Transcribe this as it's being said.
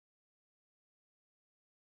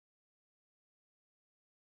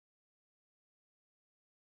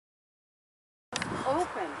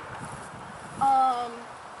open,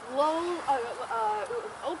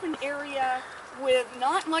 open area with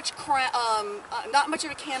not much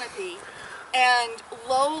of a canopy and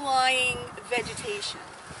low-lying vegetation.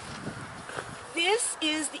 This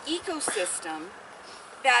is the ecosystem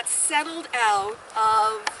that settled out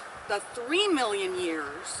of the 3 million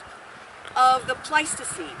years of the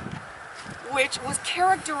Pleistocene, which was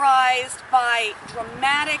characterized by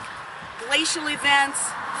dramatic glacial events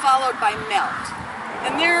followed by melt.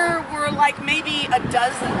 And there were like maybe a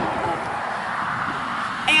dozen of them.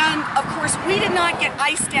 And of course we did not get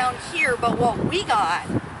ice down here, but what we got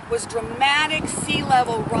was dramatic sea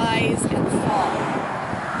level rise and fall.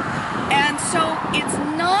 And so it's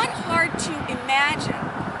not hard to imagine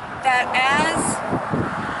that as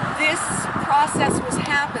this process was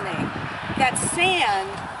happening, that sand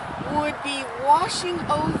would be washing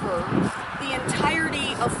over the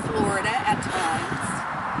entirety of Florida at times,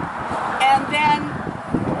 and then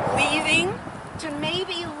leaving to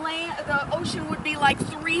maybe land. The ocean would be like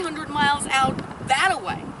 300 miles out that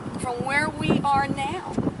away from where we are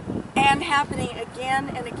now, and happening again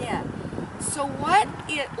and again. So what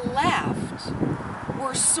it left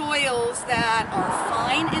were soils that are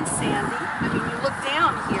fine and sandy. I mean, you look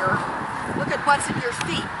down here, look at what's at your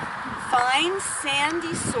feet. Fine,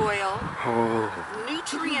 sandy soil,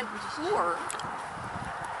 nutrient poor,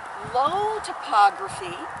 low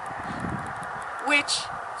topography, which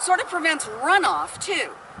sort of prevents runoff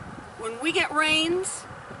too. When we get rains,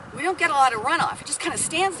 we don't get a lot of runoff. It just kind of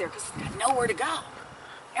stands there because it's got nowhere to go.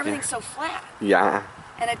 Everything's so flat. Yeah.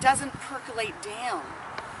 And it doesn't percolate down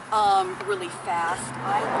really fast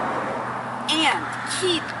either. And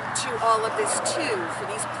key to all of this too, for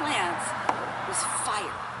these plants, was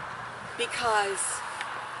fire. Because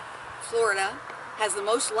Florida has the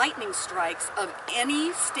most lightning strikes of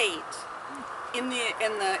any state in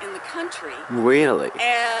the country. Really?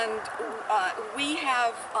 And we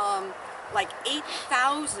have like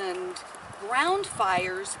 8,000 ground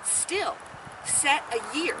fires still set a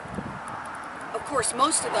year. Of course,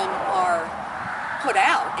 most of them are put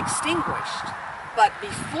out, extinguished. But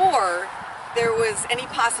before there was any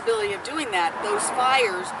possibility of doing that, those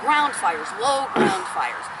fires, ground fires, low ground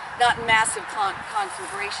fires, not massive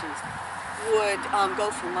conflagrations, would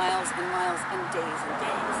go for miles and miles and days.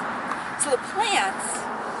 So the plants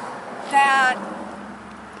that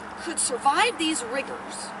could survive these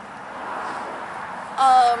rigors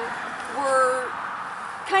were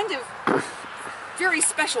kind of very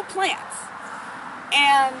special plants.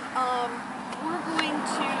 And we're going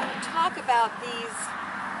to talk about these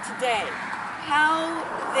today, how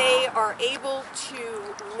they are able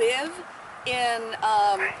to live in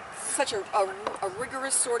such a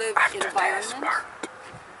rigorous sort of environment,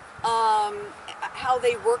 how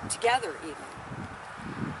they work together even.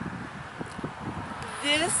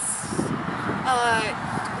 This,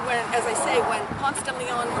 as I say, when Ponce de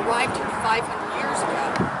Leon arrived here 500 years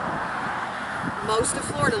ago, most of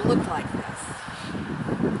Florida looked like this.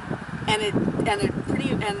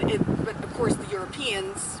 But of course the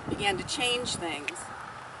Europeans began to change things.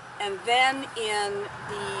 And then in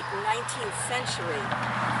the 19th century,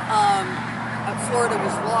 Florida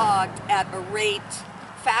was logged at a rate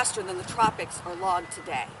faster than the tropics are logged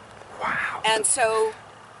today. Wow. And so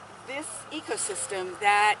this ecosystem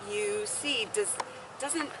that you see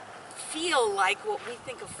doesn't feel like what we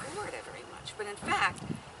think of Florida very much, but in fact,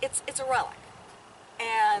 it's a relic.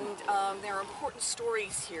 And there are important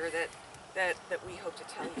stories here that we hope to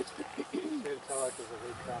tell you today. Can you tell us the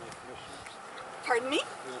Lee County Commissioners? Pardon me?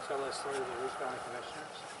 Can you tell us stories of the Lee County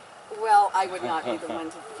Commissioners? Well, I would not be the one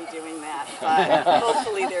to be doing that, but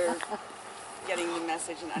hopefully they're getting the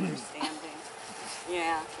message and understanding.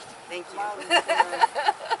 Yeah, thank you.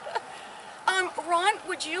 Ron,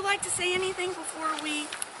 would you like to say anything before we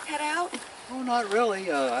head out? Oh, not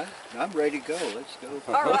really. I'm ready to go. Let's go.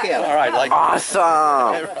 All Look right. at it. All right, like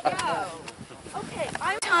awesome. Okay,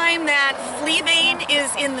 time that fleabane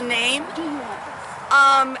is in the name.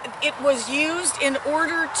 It was used in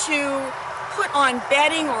order to put on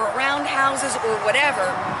bedding or roundhouses or whatever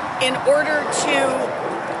in order to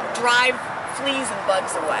drive fleas and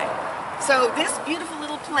bugs away. So this beautiful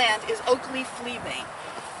little plant is oak leaf fleabane.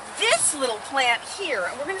 This little plant here,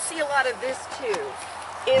 and we're going to see a lot of this too,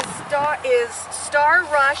 is star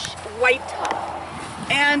rush white top,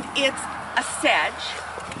 and it's a sedge,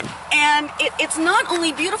 and it's not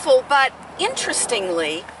only beautiful, but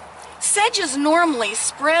interestingly, sedges normally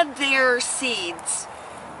spread their seeds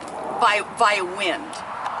via wind.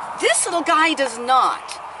 This little guy does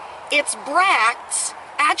not. Its bracts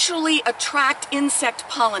actually attract insect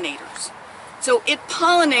pollinators, so it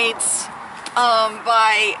pollinates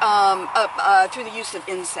through the use of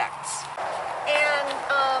insects. And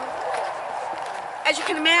as you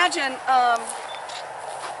can imagine,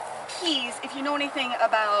 peas, if you know anything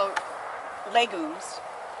about legumes,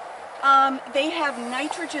 they have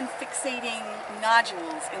nitrogen fixating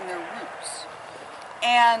nodules in their roots.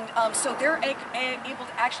 And so they're able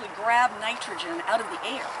to actually grab nitrogen out of the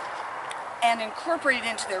air and incorporate it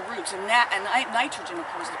into their roots. And nitrogen, of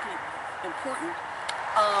course, is pretty important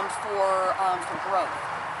for growth.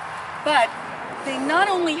 But they not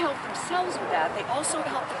only help themselves with that, they also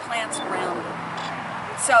help the plants around them.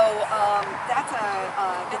 So that's a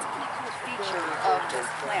pretty cool feature of this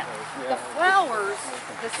plant. The flowers,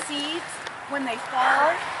 the seeds, when they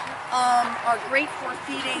fall, are great for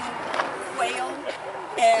feeding quail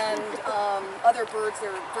and other birds.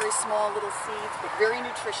 They're very small little seeds, but very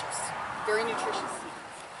nutritious seeds.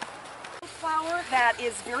 A flower that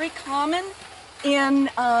is very common in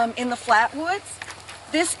the Flatwoods.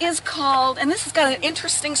 This is called, and this has got an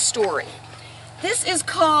interesting story. This is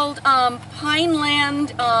called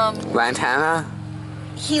Pineland Lantana?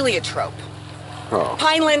 heliotrope. Oh.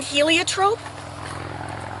 Pineland heliotrope.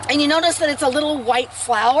 And you notice that it's a little white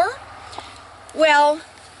flower? Well,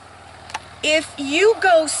 if you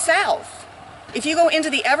go south, if you go into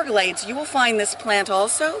the Everglades, you will find this plant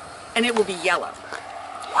also, and it will be yellow.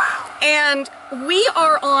 Wow. And we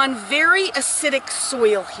are on very acidic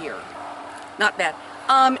soil here. Not bad.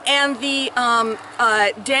 And the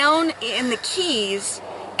down in the Keys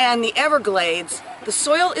and the Everglades, the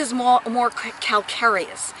soil is more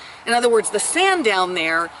calcareous. In other words, the sand down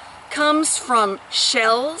there comes from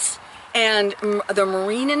shells and the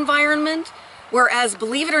marine environment, whereas,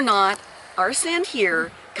 believe it or not, our sand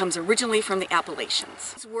here comes originally from the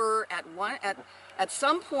Appalachians. At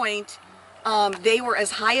some point, they were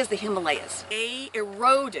as high as the Himalayas. They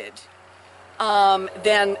eroded.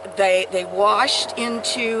 Then they washed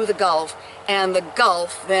into the Gulf, and the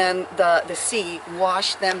Gulf, then the sea,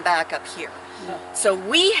 washed them back up here. So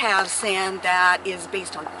we have sand that is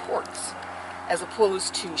based on quartz, as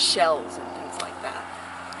opposed to shells and things like that.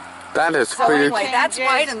 That is So pretty. anyway, that's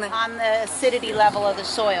right on the acidity level of the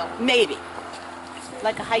soil, maybe.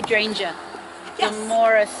 like a hydrangea. Yes. The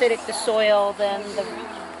more acidic the soil, then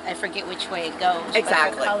I forget which way it goes.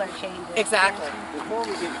 Exactly. But the color changes. Exactly. Before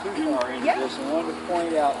we get too far into Yeah. this, I wanted to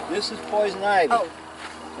point out, this is poison ivy. Oh.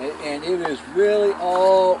 And it is really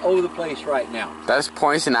all over the place right now. That's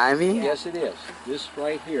poison ivy? Yes, it is. This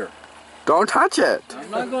right here. Don't touch it. I'm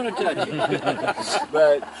not going to touch it.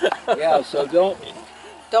 But, yeah, so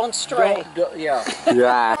Don't stray. yeah.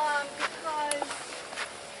 Yeah. Because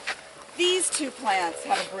these two plants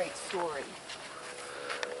have a great story.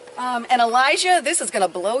 And Elijah, this is going to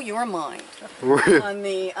blow your mind on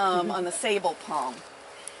the sable palm.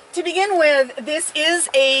 To begin with, this is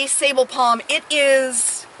a sable palm. It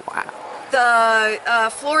is the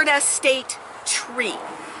Florida state tree,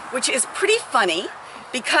 which is pretty funny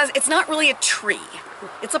because it's not really a tree.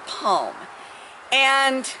 It's a palm.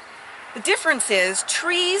 And the difference is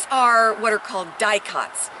trees are what are called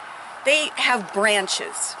dicots. They have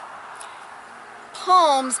branches.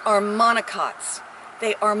 Palms are monocots.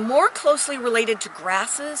 They are more closely related to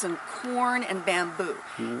grasses and corn and bamboo.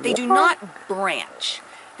 They do not branch.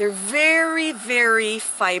 They're very, very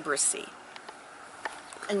fibrous-y.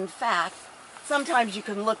 In fact, sometimes you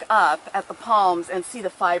can look up at the palms and see the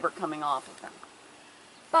fiber coming off of them.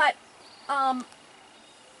 But all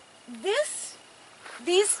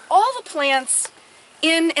the plants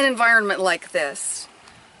in an environment like this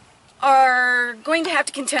are going to have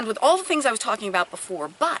to contend with all the things I was talking about before,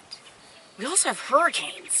 but we also have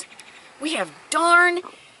hurricanes. We have darn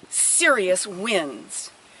serious winds.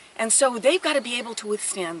 And so they've got to be able to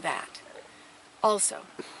withstand that also.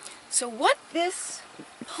 So what this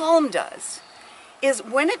palm does is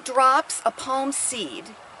when it drops a palm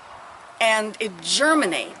seed and it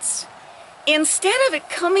germinates, instead of it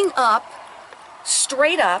coming up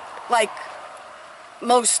straight up like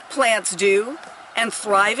most plants do and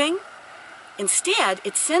thriving, instead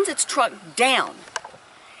it sends its trunk down.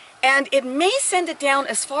 And it may send it down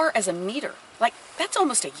as far as a meter. Like, that's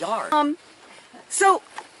almost a yard. So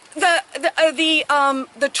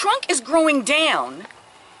the trunk is growing down,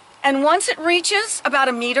 and once it reaches about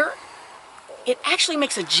a meter, it actually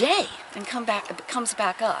makes a J and comes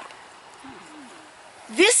back up.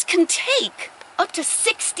 This can take up to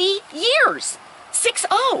 60 years. 60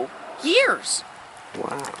 years.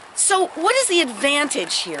 Wow. So what is the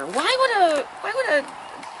advantage here? Why would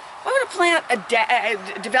a plant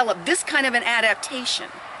develop this kind of an adaptation?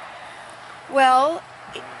 Well,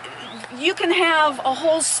 you can have a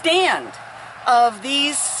whole stand of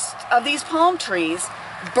these palm trees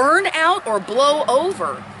burn out or blow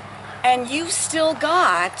over, and you've still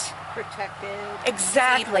got Protected.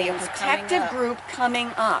 exactly a seedlings protected coming up. group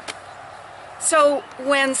coming up. So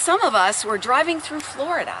when some of us were driving through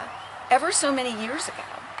Florida ever so many years ago,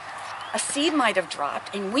 a seed might have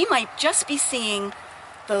dropped, and we might just be seeing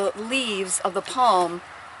the leaves of the palm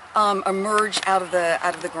emerge out of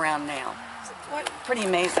the ground now. What, Pretty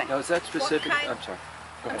amazing. Now, is that specific? kind- I'm sorry.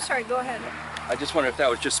 Go I'm ahead. sorry, go ahead. I just wonder if that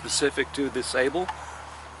was just specific to this able.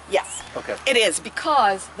 Yes. Okay. It is,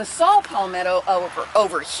 because the saw palmetto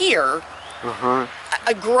over here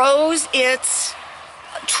grows its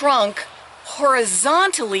trunk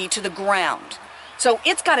horizontally to the ground. So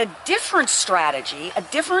it's got a different strategy, a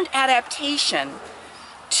different adaptation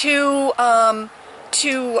to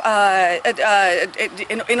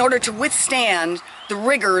in order to withstand the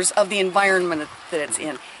rigors of the environment that it's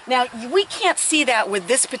in. Now, we can't see that with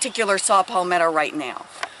this particular saw palmetto right now,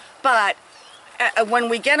 but when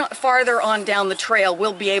we get farther on down the trail,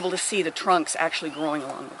 we'll be able to see the trunks actually growing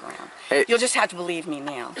along the ground. Hey. You'll just have to believe me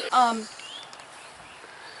now.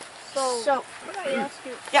 So, could I ask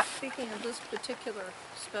you, Yeah. speaking of this particular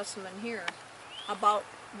specimen here, about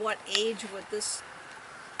what age would this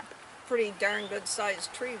pretty darn good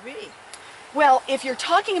sized tree be? Well, if you're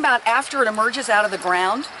talking about after it emerges out of the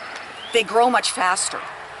ground, they grow much faster.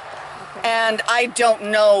 And I don't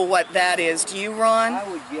know what that is. Do you, Ron? I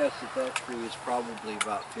would guess that that tree is probably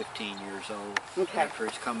about 15 years old Okay. after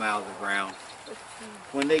it's come out of the ground.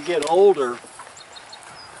 When they get older,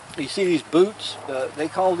 you see these boots? They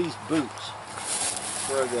call these boots,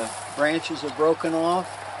 where the branches are broken off.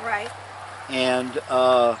 Right. And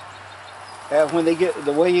when they get,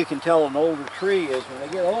 the way you can tell an older tree is when they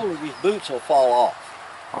get older, these boots will fall off.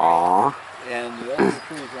 Aw. And the older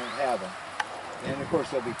trees won't have them. And of course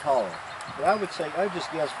they'll be taller. But I would say, I would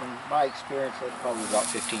just guess from my experience, that's probably about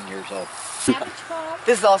 15 years old. Cabbage palm?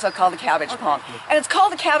 This is also called the cabbage palm. And it's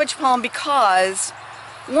called the cabbage palm because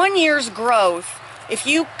 1 year's growth, if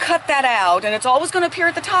you cut that out, and it's always going to appear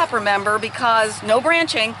at the top, remember, because no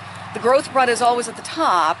branching, the growth bud is always at the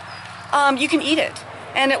top, you can eat it.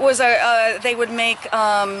 And it was they would make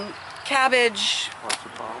cabbage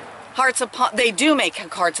hearts of palm. They do make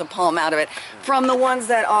hearts of palm out of it from the ones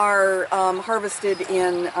that are harvested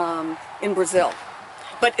in Brazil.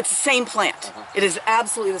 But it's the same plant. It is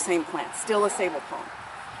absolutely the same plant. Still a sable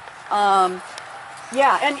palm.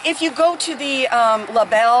 Yeah, and if you go to the La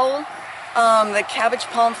Belle, the Cabbage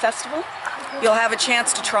Palm Festival, you'll have a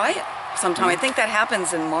chance to try it sometime. I think that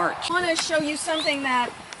happens in March. I want to show you something that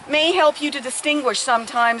may help you to distinguish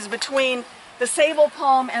sometimes between the sable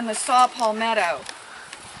palm and the saw palmetto.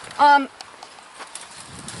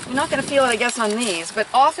 You're not going to feel it, I guess, on these, but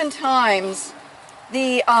oftentimes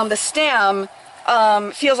the stem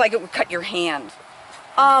feels like it would cut your hand.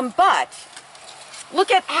 But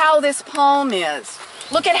look at how this palm is.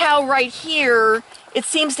 Look at how right here it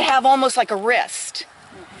seems to have almost like a wrist.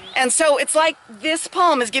 And so it's like this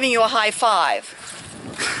palm is giving you a high five.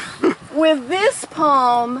 With this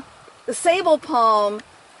palm, the sable palm,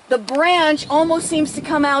 the branch almost seems to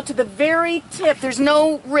come out to the very tip. There's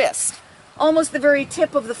no wrist. Almost the very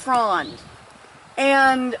tip of the frond.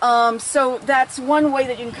 And so that's one way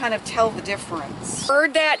that you can kind of tell the difference.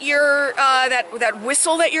 Heard that you're, that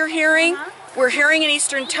whistle that you're hearing? We're hearing an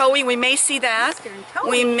eastern towhee. We may see that. Eastern towhee?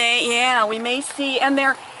 We may see, and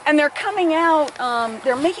they're coming out.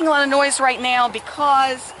 They're making a lot of noise right now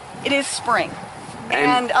because it is spring.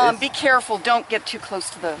 And be careful. Don't get too close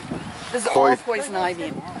to the. This is all poison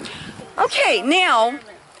ivy. Okay, now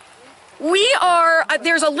we are.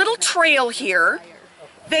 There's a little trail here.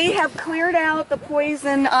 They have cleared out the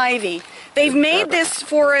poison ivy. They've made this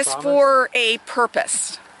forest for a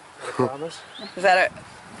purpose. Promise? Is that a?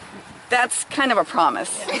 That's kind of a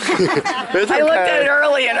promise. I looked at it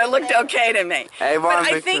early and it looked okay to me. Hey, But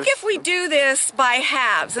I think if we do this by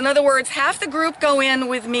halves, in other words, half the group go in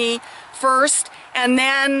with me first and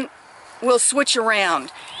then we'll switch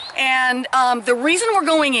around. And the reason we're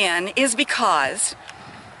going in is because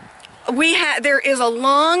there is a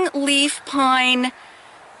long leaf pine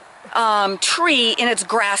tree in its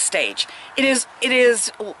grass stage. It is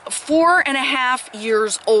 4.5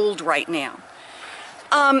 years old right now.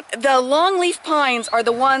 The longleaf pines are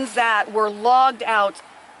the ones that were logged out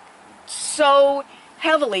so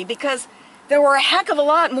heavily because there were a heck of a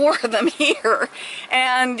lot more of them here,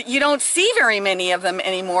 and you don't see very many of them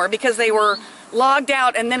anymore because they were logged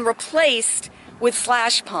out and then replaced with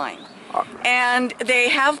slash pine. And they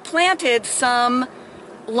have planted some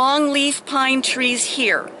longleaf pine trees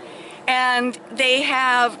here, and they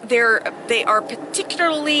are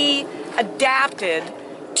particularly adapted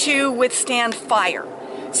to withstand fire.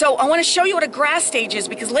 So I want to show you what a grass stage is,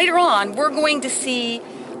 because later on we're going to see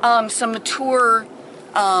some mature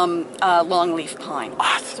longleaf pine.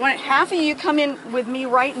 Awesome. So I want half of you come in with me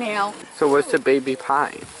right now. So what's the baby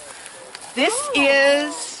pine? This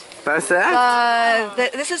is That's that?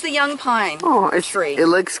 this is the young pine tree. It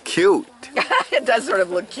looks cute. It does sort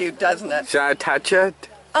of look cute, doesn't it? Should I touch it?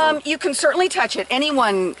 You can certainly touch it.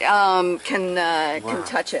 Anyone can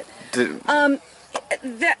touch it. The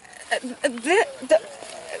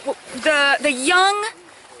young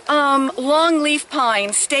longleaf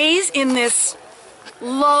pine stays in this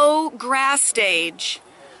low grass stage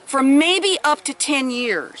for maybe up to 10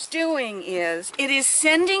 years. Doing is it is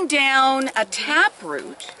sending down a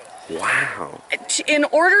taproot. Wow. In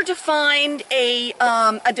order to find a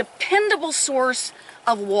dependable source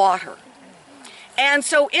of water. And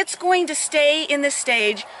so it's going to stay in this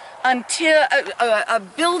stage until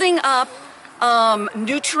building up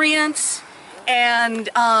nutrients and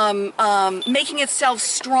making itself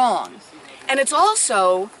strong. And it's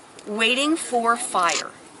also waiting for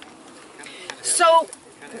fire. So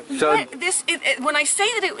when I say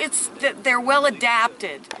that they're well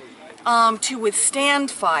adapted to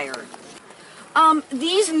withstand fire,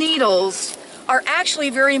 these needles are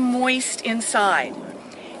actually very moist inside.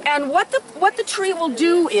 And what the tree will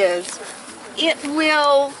do is it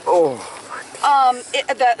will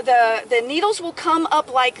the needles will come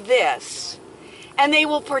up like this, and they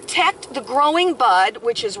will protect the growing bud,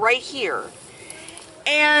 which is right here.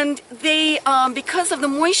 And they because of the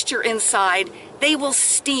moisture inside, they will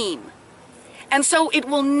steam, and so it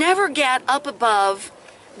will never get up above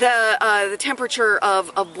the temperature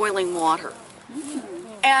of boiling water.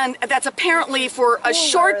 And that's apparently for a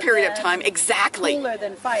short period of time. Exactly. Cooler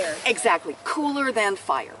than fire. Exactly. Cooler than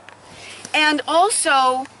fire. And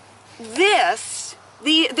also, this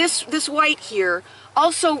white here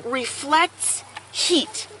also reflects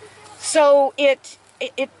heat. So it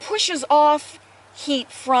pushes off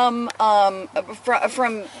heat from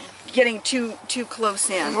getting too close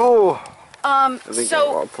in. Oh. I think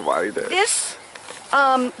So I'll provide it. this.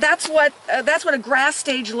 That's what a grass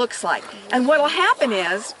stage looks like. And what'll happen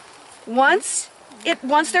is, once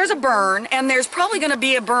there's a burn, and there's probably going to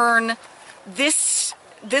be a burn this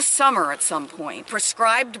summer at some point,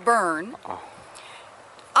 prescribed burn,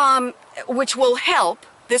 which will help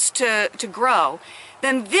this to grow.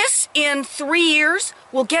 Then this in 3 years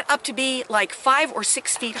will get up to be like 5 or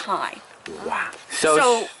 6 feet high. Wow.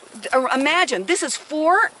 So imagine this is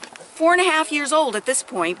 4.5 years old at this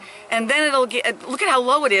point, and then it'll get, look at how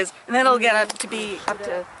low it is, and then it'll get up to,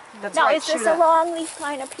 that's Now, right, is this shoot a up. longleaf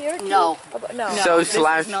pine up here? Too? No. No. No, So this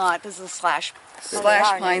slash- is not, this is slash So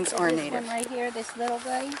pines are this native. one right here, this little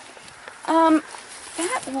guy?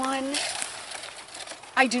 That one,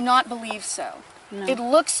 I do not believe so. No. It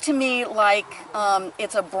looks to me like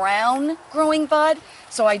it's a brown growing bud,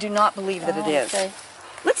 so I do not believe that it is. Okay.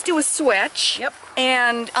 Let's do a switch. Yep.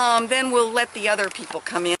 And then we'll let the other people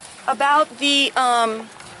come in. About the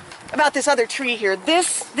about this other tree here.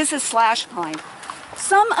 This is slash pine.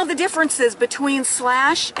 Some of the differences between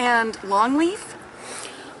slash and longleaf.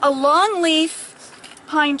 A longleaf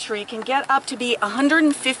pine tree can get up to be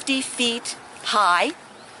 150 feet high.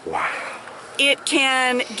 Wow. It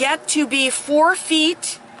can get to be 4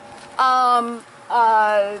 feet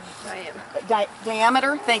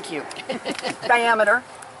diameter. Thank you. Diameter.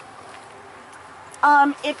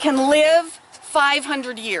 It can live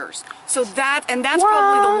 500 years. So that's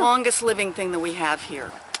probably the longest living thing that we have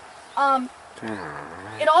here.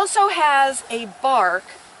 It also has a bark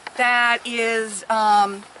that is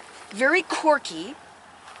very corky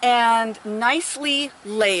and nicely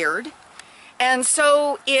layered, and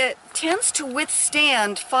so it tends to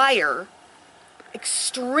withstand fire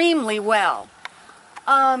extremely well.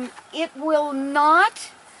 It will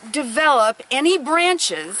not develop any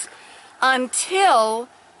branches until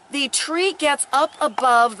the tree gets up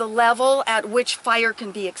above the level at which fire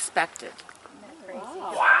can be expected.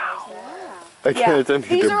 I can't tell you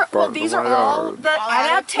These are all the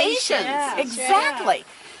adaptations. Exactly.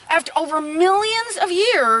 After over millions of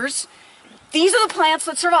years, these are the plants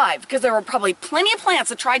that survived, because there were probably plenty of plants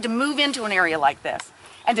that tried to move into an area like this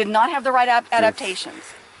and did not have the right adaptations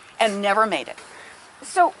and never made it.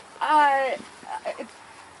 So,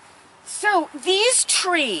 so these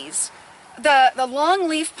trees, the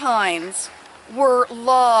longleaf pines, were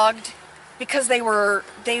logged because they were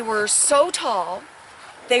so tall,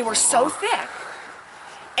 they were so thick,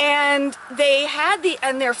 and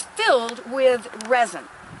they're filled with resin,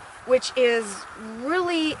 which is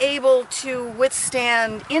really able to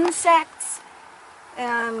withstand insects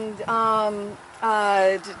and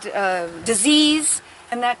disease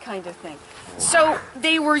and that kind of thing. So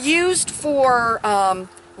they were used for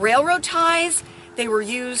railroad ties. They were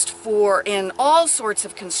used for in all sorts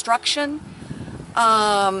of construction.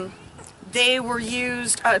 They were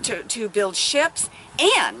used to build ships,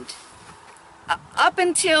 and up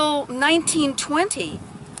until 1920,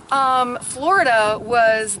 Florida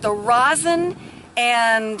was the rosin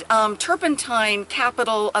and turpentine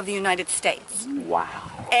capital of the United States.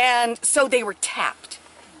 Wow. And so they were tapped.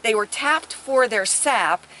 They were tapped for their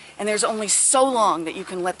sap, and there's only so long that you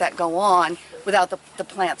can let that go on without the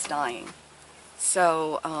plants dying.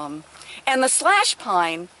 So, and the slash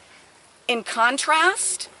pine, in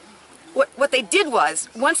contrast, what they did was,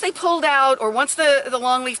 once they pulled out, or once the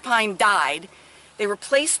longleaf pine died, they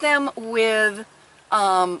replaced them with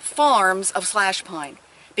farms of slash pine,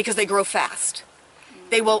 because they grow fast.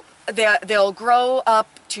 They'll grow up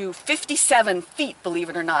to 57 feet, believe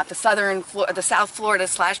it or not. The South Florida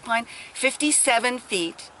slash pine, 57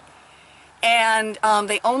 feet. And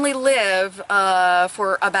they only live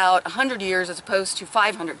for about 100 years as opposed to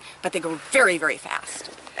 500, but they grow very, very fast.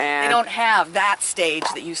 And they don't have that stage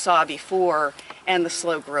that you saw before and the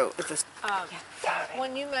slow growth.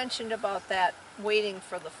 When you mentioned about that waiting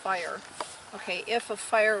for the fire, okay, if a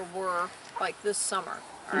fire were like this summer,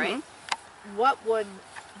 all right, what would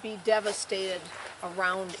be devastated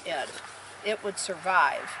around it? It would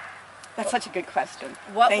survive. That's such a good question.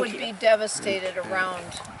 What Thank would you. be devastated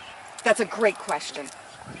around? That's a great question.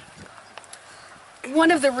 One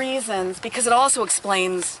of the reasons, because it also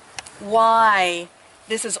explains why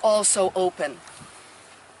this is all so open.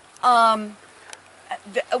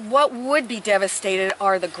 What would be devastated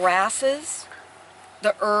are the grasses,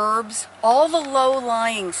 the herbs, all the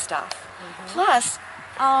low-lying stuff. Plus,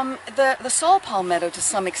 the saw palmetto to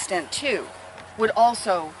some extent too would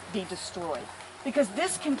also be destroyed, because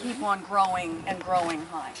this can keep on growing and growing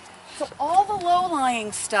high. So all the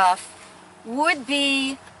low-lying stuff would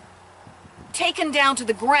be taken down to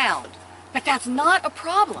the ground, but that's not a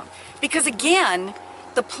problem, because again,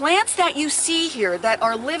 the plants that you see here that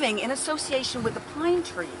are living in association with the pine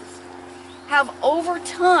trees have over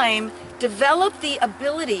time developed the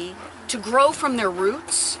ability to grow from their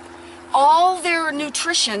roots. All their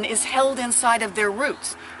nutrition is held inside of their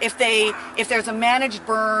roots. If there's a managed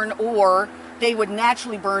burn, or they would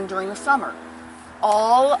naturally burn during the summer,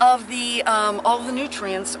 all of the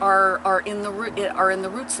nutrients are in the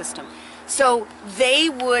root system. So they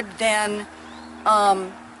would then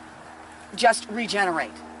just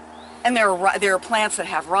regenerate. And there are plants that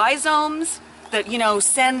have rhizomes that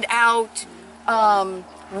send out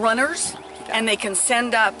runners, and they can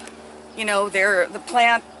send up the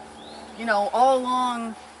plant all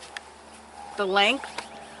along the length.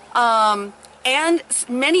 And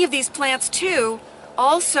many of these plants too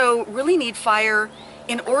also really need fire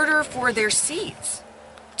in order for their seeds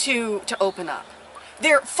to open up.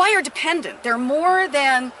 They're fire dependent. They're more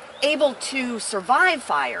than able to survive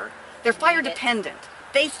fire. They're fire dependent.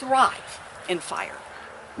 They thrive in fire.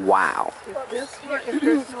 wow. If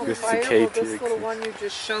there's no This fire, decay well, this too. little one you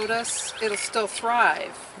just showed us, it'll still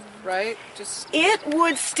thrive, right? It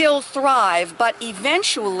would still thrive, but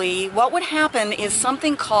eventually what would happen is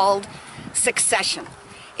something called succession.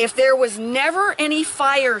 If there was never any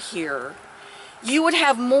fire here, you would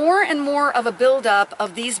have more and more of a buildup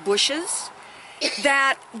of these bushes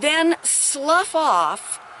that then slough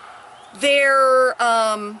off their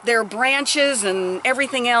branches and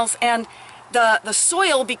everything else, and the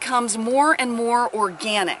soil becomes more and more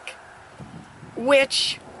organic,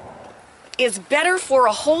 which is better for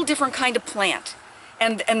a whole different kind of plant.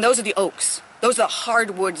 And those are the oaks. Those are the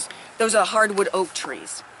hardwoods. Those are the hardwood oak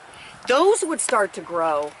trees. Those would start to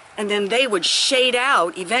grow, and then they would shade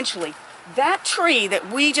out eventually. That tree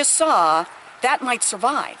that we just saw, that might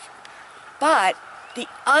survive. But the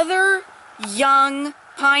other young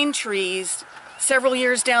pine trees several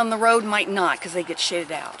years down the road might not, because they get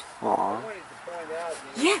shaded out. Aw. I wanted to point out,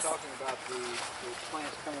 Yes. talking about the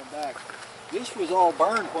plants coming back. This was all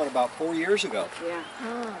burned, about 4 years ago?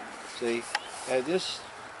 Yeah. See,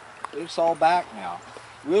 it's all back now.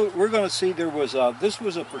 We're going to see this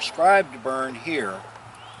was a prescribed burn here.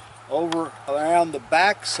 Over around the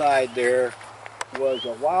back side there was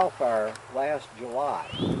a wildfire last July.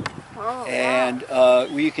 Oh, And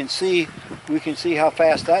we can see how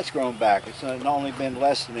fast that's grown back. It's only been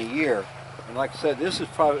less than a year. And like I said, this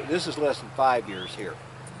is less than 5 years here.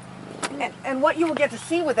 And what you will get to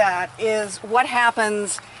see with that is what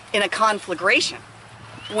happens in a conflagration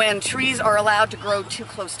when trees are allowed to grow too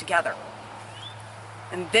close together.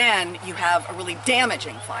 And then you have a really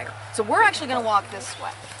damaging fire. So we're actually going to walk this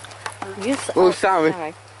way. Oh, sorry.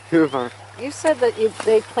 You're fine. You said that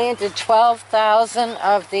they planted 12,000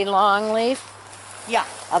 of the longleaf. Yeah.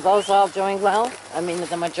 Are those all doing well? I mean,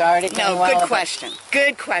 the majority doing No, well? good question.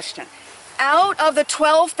 Good question. Out of the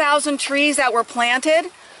 12,000 trees that were planted,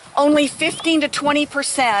 only 15 to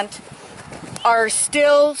 20% are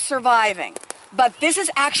still surviving. But this is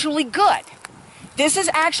actually good. This is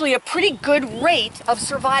actually a pretty good rate of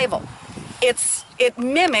survival. It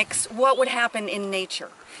mimics what would happen in nature,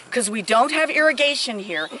 because we don't have irrigation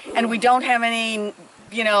here, and we don't have any,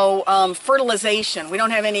 fertilization. We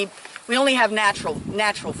don't have any. We only have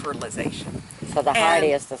natural fertilization. So the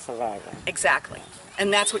hardiest are surviving. Exactly,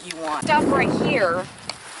 and that's what you want. Stuff right here.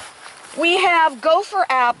 We have gopher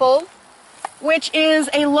apple, which is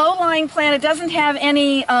a low-lying plant. It doesn't have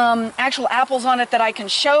any actual apples on it that I can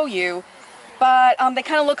show you, but they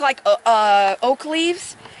kind of look like oak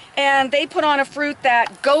leaves, and they put on a fruit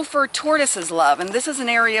that gopher tortoises love, and this is an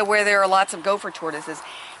area where there are lots of gopher tortoises.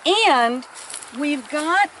 And we've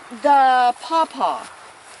got the pawpaw.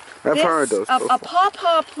 I've heard those A before.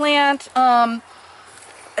 pawpaw plant,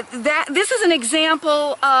 this is an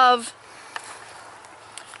example of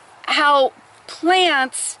how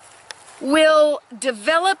plants will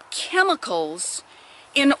develop chemicals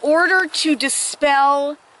in order to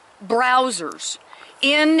dispel browsers.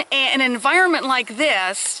 In an environment like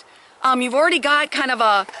this, you've already got kind of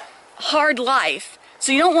a hard life,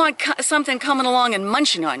 so you don't want something coming along and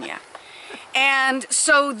munching on you. And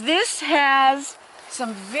so this has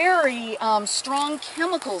some very strong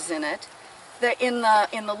chemicals in it, in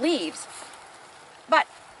the leaves. But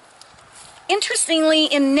interestingly,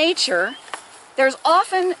 in nature, there's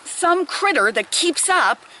often some critter that keeps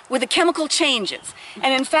up with the chemical changes.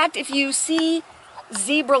 And in fact, if you see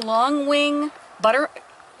zebra longwing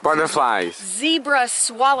Butterflies. zebra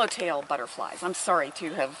swallowtail butterflies, I'm sorry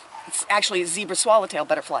to have, it's actually zebra swallowtail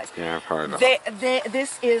butterflies. Yeah, I've heard of them.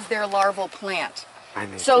 This is their larval plant. I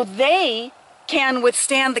need So to- they can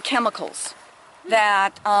withstand the chemicals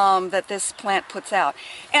that that this plant puts out.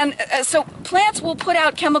 And so plants will put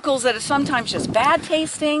out chemicals that are sometimes just bad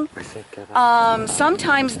tasting.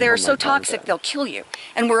 Sometimes they're so toxic they'll kill you.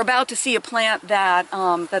 And we're about to see a plant that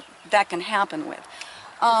that can happen with. Is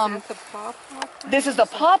that the pawpaw? This is the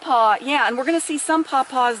pawpaw, yeah, and we're going to see some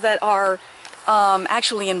pawpaws that are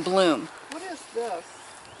actually in bloom. What is this?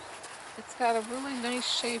 It's got a really nice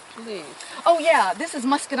shaped leaf. Oh yeah, this is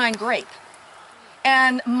muscadine grape.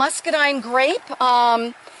 And muscadine grape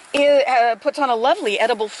puts on a lovely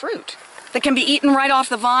edible fruit that can be eaten right off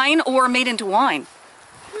the vine or made into wine.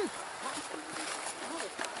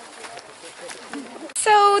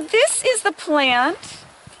 So this is the plant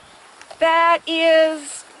that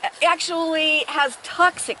actually has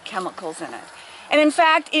toxic chemicals in it. And in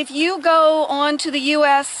fact, if you go onto the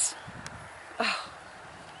U.S.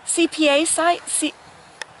 CPA site,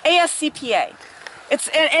 ASCPA, it's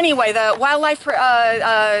anyway the Wildlife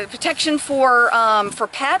Protection for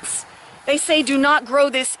Pets. They say do not grow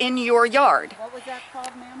this in your yard. What was that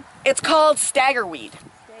called, ma'am? It's called staggerweed.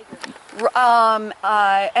 And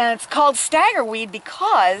it's called staggerweed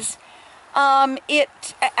because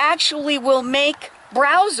it actually will make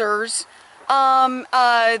browsers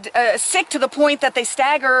sick to the point that they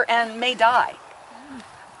stagger and may die.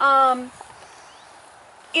 I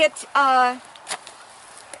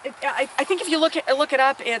think if you look it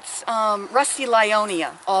up, it's Rusty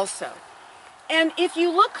Lyonia also. And if you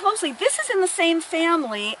look closely, this is in the same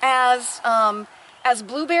family as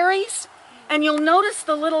blueberries, and you'll notice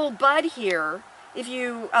the little bud here. If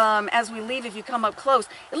you, as we leave, if you come up close,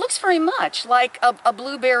 it looks very much like a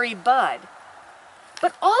blueberry bud.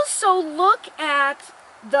 But also look at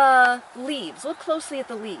the leaves. Look closely at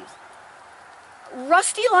the leaves.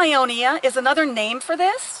 Rusty Lyonia is another name for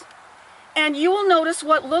this. And you will notice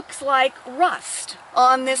what looks like rust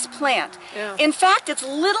on this plant. Yeah. In fact, it's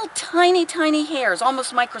little tiny, tiny hairs,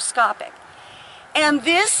 almost microscopic. And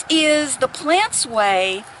this is the plant's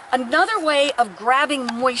way, another way of grabbing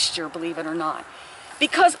moisture, believe it or not.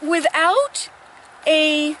 Because with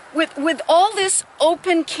all this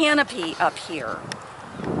open canopy up here,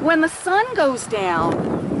 when the sun goes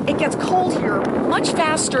down, it gets cold here much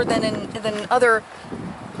faster than other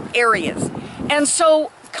areas. And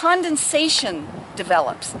so condensation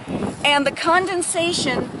develops, and the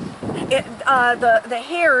condensation, the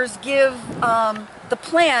hairs give the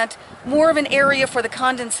plant more of an area for the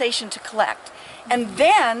condensation to collect, and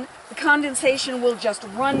then the condensation will just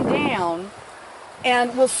run down,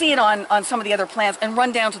 and we'll see it on some of the other plants, and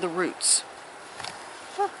run down to the roots.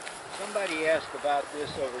 Somebody asked about this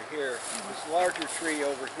over here. This larger tree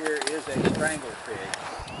over here is a strangle fig,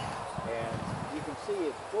 and you can see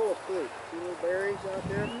it's full of fruit. See little berries out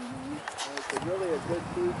there? And it's really a good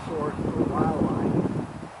food source for wildlife.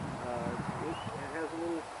 It has a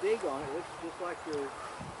little fig on it. It looks just like your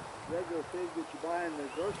regular fig that you buy in the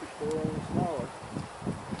grocery store, only smaller.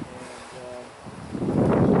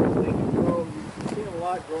 And they can grow, you see them a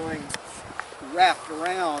lot growing wrapped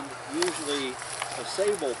around, usually a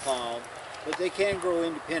sable palm, but they can grow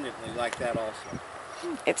independently like that also.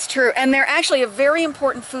 It's true, and they're actually a very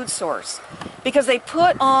important food source because they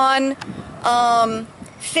put on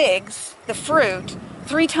figs, the fruit,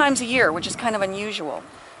 3 times a year, which is kind of unusual.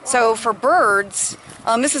 So for birds,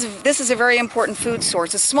 this is a very important food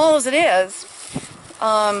source. As small as it is,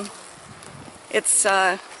 it's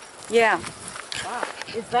yeah. Wow.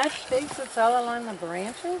 Is that figs that's all along the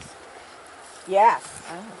branches? Yes.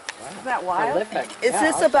 Oh, wow. Isn't that wild? Prolific. Is Yeah,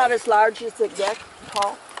 this okay. about as large as it gets,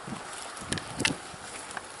 Paul?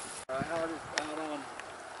 Out on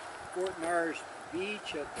Fort Myers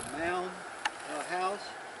Beach at the Mound House,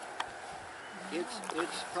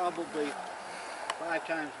 it's probably 5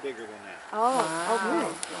 times bigger than that. Oh, okay.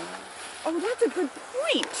 Oh, that's a good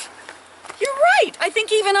point. You're right. I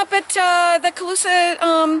think even up at the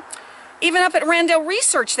Calusa, even up at Randall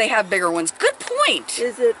Research, they have bigger ones. Good point.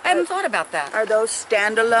 Is it? I hadn't thought about that. Are those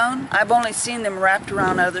standalone? I've only seen them wrapped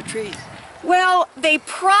around other trees. Well, they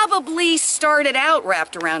probably started out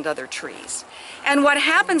wrapped around other trees. And what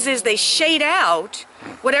happens is they shade out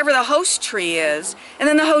whatever the host tree is, and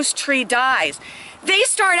then the host tree dies. They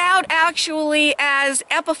start out actually as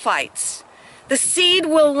epiphytes. The seed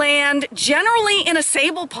will land generally in a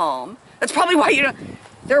sable palm. That's probably why you know,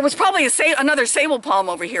 there was probably another sable palm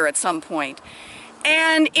over here at some point.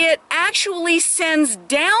 And it actually sends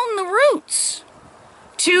down the roots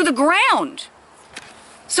to the ground.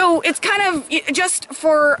 So it's kind of just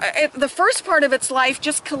for the first part of its life,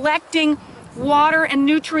 just collecting water and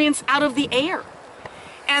nutrients out of the air.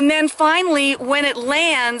 And then finally, when it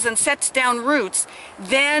lands and sets down roots,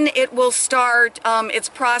 then it will start its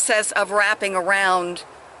process of wrapping around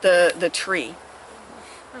the tree.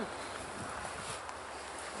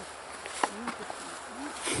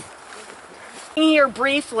 Here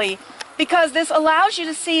briefly, because this allows you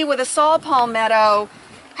to see with a saw palmetto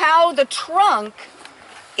how the trunk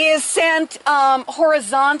is sent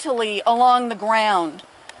horizontally along the ground,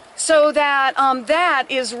 so that that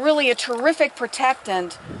is really a terrific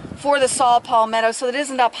protectant for the saw palmetto, so that it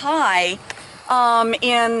isn't up high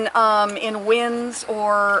in winds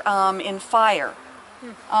or in fire.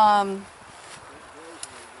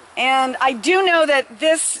 And I do know that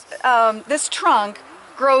this this trunk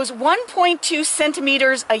grows 1.2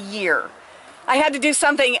 centimeters a year. I had to do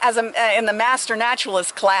something as in the Master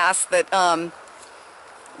Naturalist class that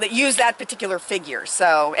that used that particular figure.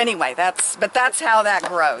 So anyway, that's how that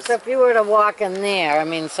grows. So if you were to walk in there, I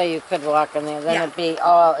mean, say you could walk in there, then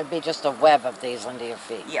Yeah. it'd be just a web of these under your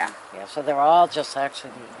feet. Yeah. Yeah. So they're all just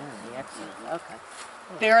actually the exit. Okay.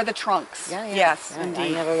 They are the trunks. Yeah. Yeah. Yes, yeah, I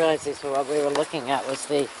indeed. never realized these were what we were looking at was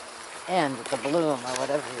the end, the bloom or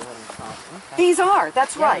whatever you want to call it. Okay. These are.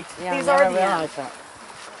 That's right. Yeah, These I are never the end. realized that.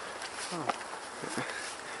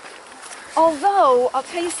 Although I'll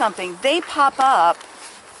tell you something, they pop up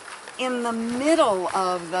in the middle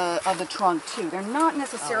of the trunk too. They're not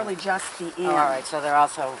necessarily just the end. Oh, all right. So they're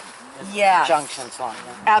also Yes. junctions long.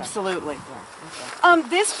 Yeah. Absolutely. Yeah, okay.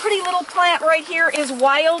 This pretty little plant right here is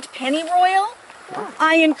wild pennyroyal.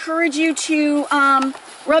 I encourage you to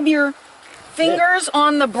rub your fingers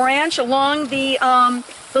on the branch along the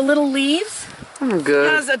little leaves. I'm good.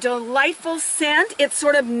 It has a delightful scent. It's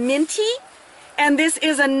sort of minty. And this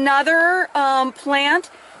is another plant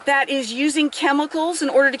that is using chemicals in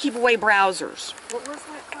order to keep away browsers. What was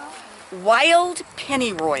that called? Wild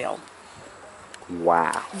pennyroyal.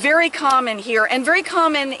 Wow. Very common here, and very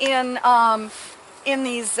common in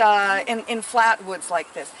these in flatwoods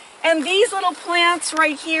like this. And these little plants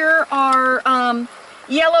right here are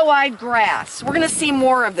yellow-eyed grass. We're going to see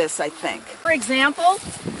more of this, I think. For example,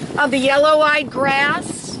 of the yellow-eyed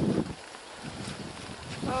grass.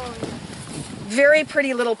 Oh, yeah. Very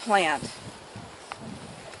pretty little plant.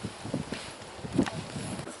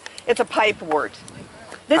 It's a pipewort.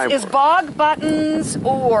 This is bog buttons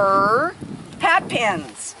or hat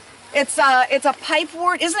pins. It's a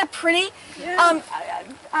pipewort. Isn't it pretty? Yeah.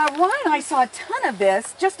 Ron and I saw a ton of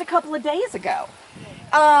this just a couple of days ago.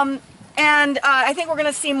 And I think we're going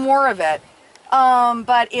to see more of it.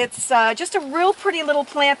 But it's just a real pretty little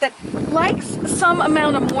plant that likes some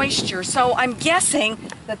amount of moisture. So I'm guessing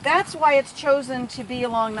that that's why it's chosen to be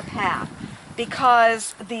along the path,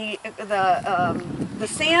 because the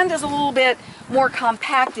sand is a little bit more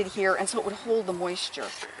compacted here, and so it would hold the moisture.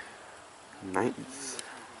 Nice.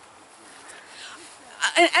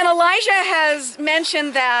 and Elijah has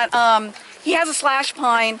mentioned that he has a slash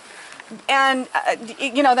pine, and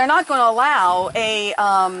you know, they're not going to allow a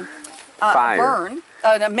Fire. burn,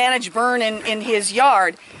 a managed burn in his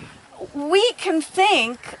yard. We can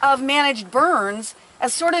think of managed burns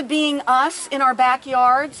as sort of being us in our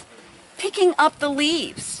backyards, picking up the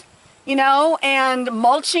leaves, you know, and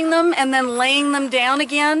mulching them and then laying them down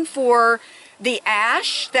again for the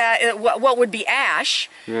ash, that what would be ash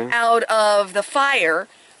out of the fire,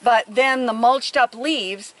 but then the mulched up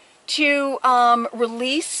leaves to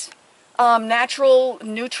release natural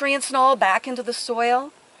nutrients and all back into the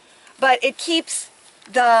soil. But it keeps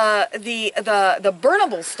the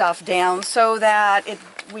burnable stuff down so that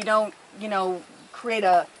we don't, you know, create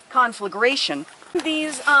a conflagration.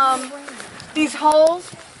 These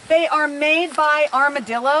holes, they are made by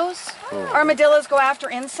armadillos. Armadillos go after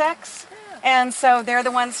insects, and so they're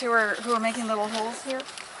the ones who are making little holes here.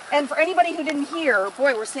 And for anybody who didn't hear,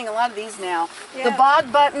 boy, we're seeing a lot of these now. Yeah. The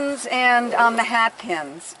bog buttons and the hat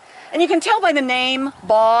pins. And you can tell by the name,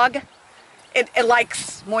 bog, it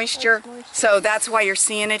likes moisture. So that's why you're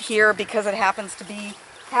seeing it here, because it happens to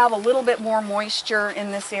have a little bit more moisture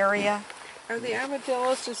in this area. Are the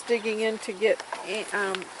armadillos just digging in to get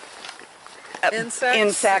insects?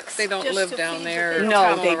 Insects. They don't live down there?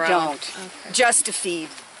 No, they around. don't. Okay. Just to feed.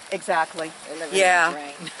 Exactly. They live Yeah. in the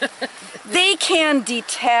drain. They can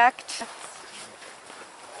detect,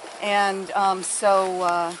 and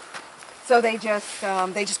so they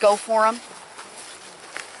just go for them.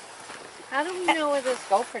 How do we know where there's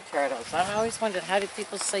gopher turtles? I've always wondered, how do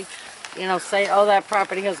people say, oh, that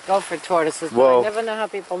property has gopher tortoises, but I never know how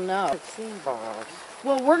people know. I've seen burrows.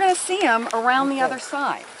 Well, we're going to see them around the other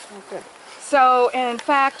side. Oh, good. So, and in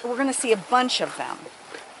fact, we're going to see a bunch of them.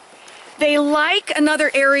 They like another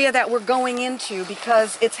area that we're going into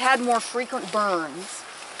because it's had more frequent burns,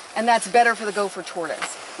 and that's better for the gopher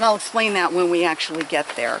tortoise. And I'll explain that when we actually get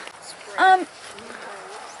there.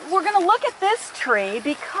 We're going to look at this tree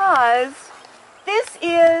because this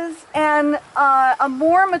is a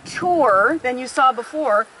more mature than you saw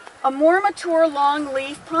before, a more mature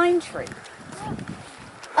longleaf pine tree.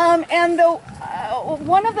 And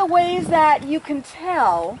one of the ways that you can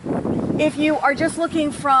tell if you are just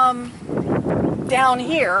looking from down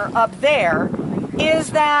here, up there, is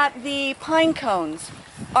that the pine cones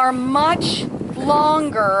are much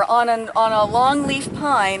longer on a longleaf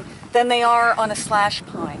pine than they are on a slash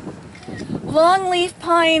pine. Longleaf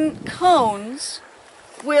pine cones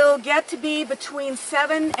will get to be between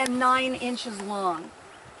 7 and 9 inches long,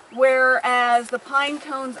 whereas the pine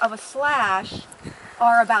cones of a slash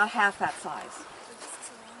are about half that size.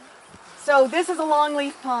 So this is a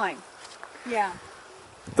longleaf pine. Yeah.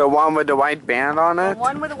 The one with the white band on it? The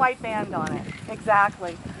one with a white band on it,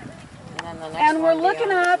 exactly. And then the next And we're one looking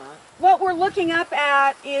beyond up, is not. what we're looking up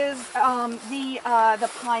at is the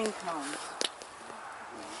pine cones.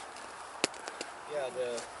 Yeah,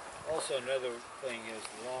 also another thing is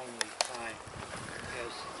the longleaf pine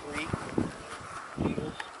has 3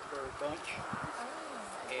 needles per bunch,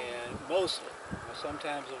 and mostly,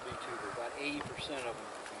 sometimes it'll be 2, but about 80% of them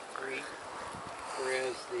will be 3,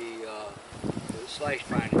 whereas the slash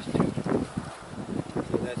pine is 2.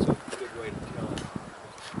 So that's a good way to tell it.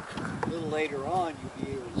 A little later on, you'll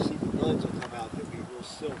be able to see the buds will come out. They'll be real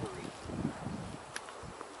silvery.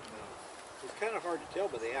 It's kind of hard to tell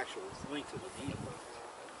by the actual length of the needle.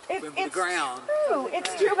 From the ground.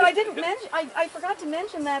 It's true, but I didn't mention, I forgot to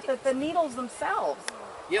mention that the needles themselves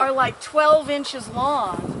are like 12 inches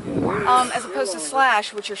long, as opposed to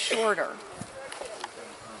slash, which are shorter.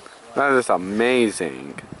 That is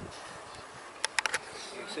amazing.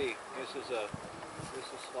 You see, this is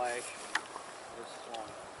slash, this is long.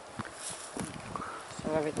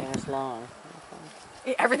 So everything is long.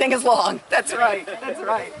 Everything is long. That's right. That's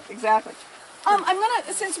right. Exactly.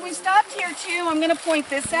 Since we stopped here too, I'm gonna point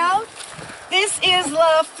this out. This is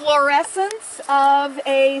the fluorescence of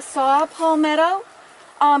a saw palmetto.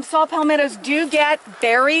 Saw palmettos do get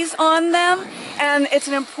berries on them, and it's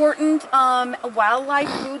an important wildlife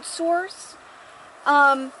food source.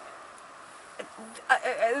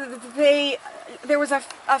 There was a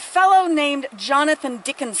fellow named Jonathan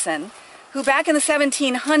Dickinson who back in the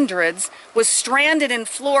 1700s was stranded in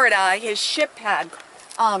Florida. His ship had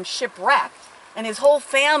shipwrecked, and his whole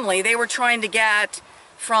family, they were trying to get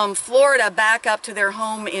from Florida back up to their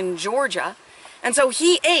home in Georgia. And so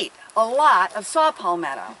he ate a lot of saw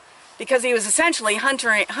palmetto because he was essentially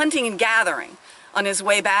hunting and gathering on his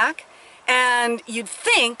way back. And you'd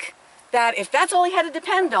think that if that's all he had to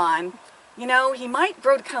depend on, you know, he might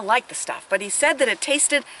grow to kind of like the stuff. But he said that it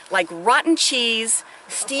tasted like rotten cheese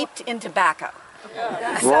steeped in tobacco.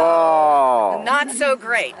 Whoa. Not so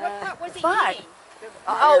great. What was he But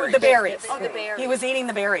eating? the berries. Oh, the berries. He was eating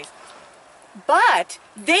the berries. But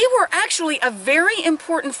they were actually a very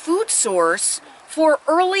important food source for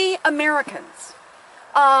early Americans,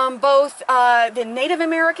 both the Native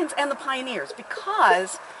Americans and the pioneers,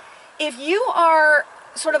 because if you are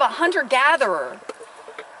sort of a hunter-gatherer,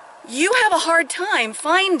 you have a hard time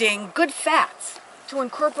finding good fats to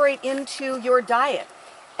incorporate into your diet.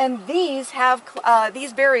 And these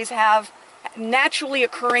berries have naturally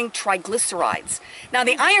occurring triglycerides. Now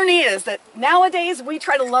the irony is that nowadays we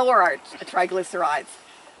try to lower our triglycerides,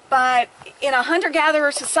 but in a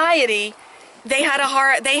hunter-gatherer society, they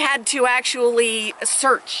had to actually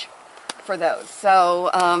search for those. So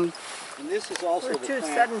And this is also We're the too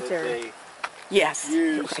plant sedentary. that yes, they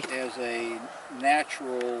use as a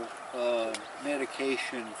natural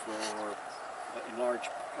medication for enlarged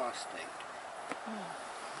prostate.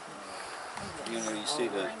 You know, you see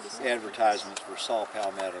the advertisements for saw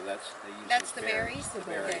palmetto. That's the berries? The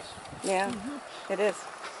berries. yeah, it is.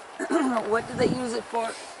 What do they use it for?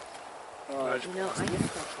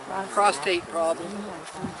 Prostate problem.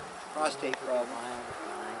 Prostate problem.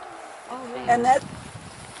 And that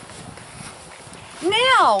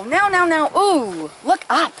Now, ooh, look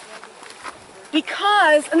up.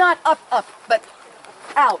 Because, not up, but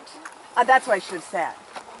out. That's what I should have said.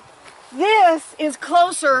 This is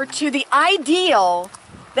closer to the ideal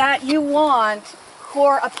that you want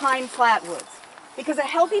for a pine flatwoods. Because a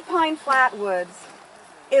healthy pine flatwoods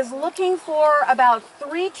is looking for about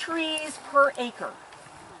 3 trees per acre.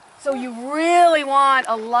 So you really want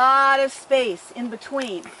a lot of space in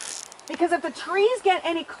between. Because if the trees get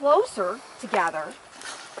any closer together,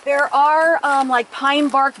 there are like pine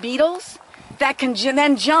bark beetles that can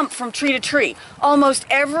then jump from tree to tree. Almost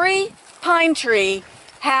every pine tree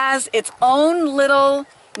has its own little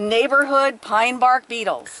neighborhood pine bark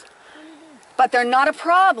beetles. But they're not a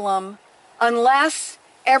problem unless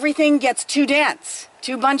everything gets too dense,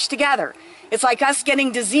 too bunched together. It's like us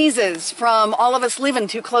getting diseases from all of us living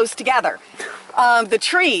too close together. The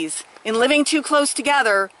trees, in living too close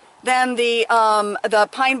together, then the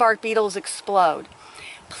pine bark beetles explode.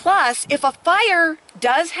 Plus, if a fire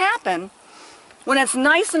does happen, when it's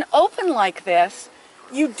nice and open like this,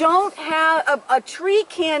 you don't have, a tree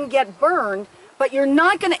can get burned, but you're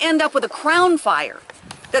not going to end up with a crown fire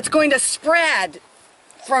that's going to spread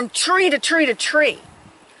from tree to tree to tree.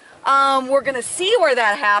 We're going to see where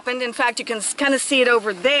that happened. In fact, you can kind of see it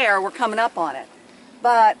over there. We're coming up on it.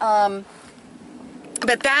 But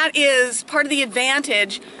that is part of the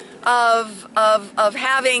advantage of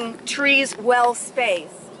having trees well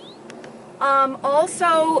spaced.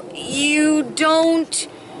 Also, you don't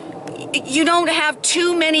have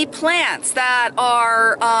too many plants that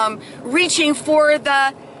are reaching for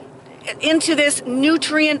into this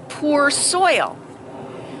nutrient poor soil.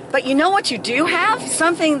 But you know what you do have?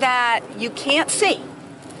 Something that you can't see.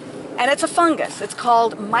 And it's a fungus. It's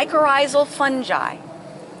called mycorrhizal fungi.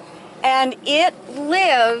 And it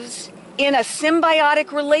lives in a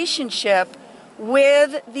symbiotic relationship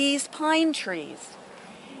with these pine trees.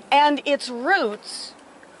 And its roots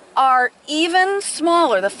are even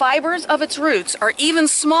smaller. The fibers of its roots are even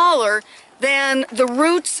smaller than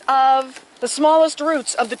the smallest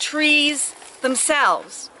roots of the trees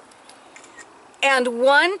themselves. And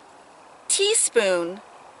 1 teaspoon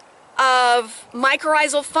of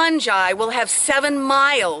mycorrhizal fungi will have 7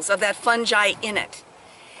 miles of that fungi in it.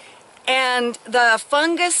 And the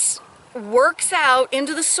fungus works out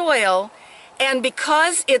into the soil, and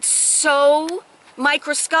because it's so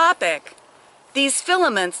microscopic, these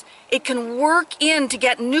filaments, it can work in to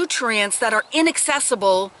get nutrients that are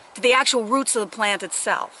inaccessible to the actual roots of the plant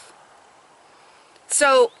itself.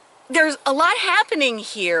 So there's a lot happening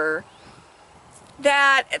here,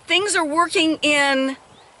 that things are working in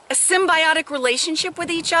a symbiotic relationship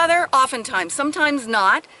with each other, oftentimes, sometimes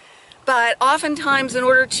not, but oftentimes in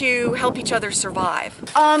order to help each other survive.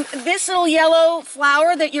 This little yellow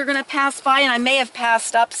flower that you're going to pass by, and I may have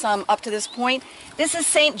passed up some up to this point, this is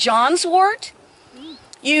St. John's wort.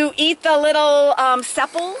 You eat the little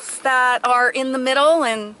sepals that are in the middle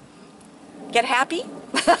and get happy.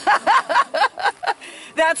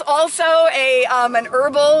 That's also an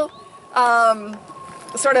herbal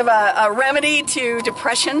sort of a remedy to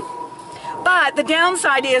depression. But the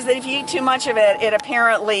downside is that if you eat too much of it, it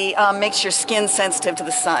apparently makes your skin sensitive to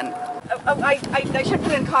the sun. I should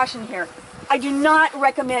put in caution here. I do not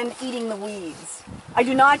recommend eating the weeds. I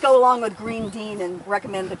do not go along with Green Dean and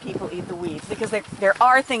recommend that people eat the weeds, because there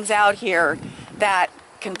are things out here that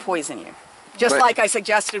can poison you. Just like I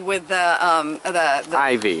suggested with the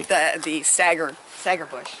ivy, the stagger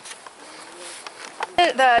bush.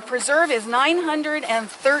 The preserve is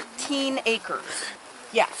 913 acres.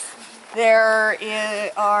 Yes. There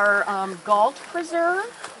is our Galt Preserve.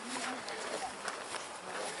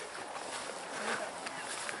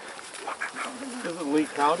 Is it Lee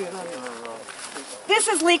County then, or This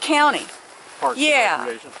is Lee County. Parks and Yeah.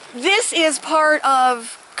 Recreation? This is part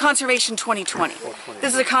of Conservation 2020.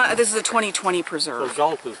 This is a 2020 preserve. So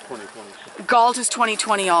Galt is 2020. Galt is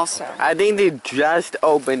 2020 also. I think they just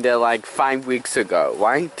opened it like 5 weeks ago,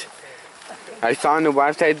 right? I saw on the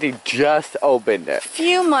website they just opened it. A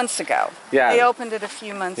few months ago. Yeah. They opened it a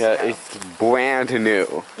few months Yeah, ago. it's brand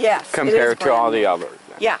new Yes. it is compared to brand all new. the others.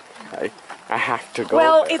 Yeah. I have to go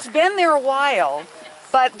Well, there. it's been there a while,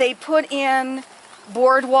 but they put in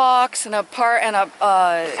boardwalks and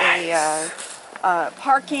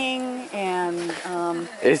parking and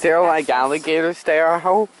Is there like alligators there, I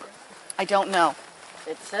hope? I don't know.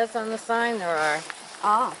 It says on the sign there are.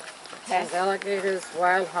 Ah. There's alligators,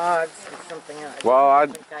 wild hogs, and something else. Well,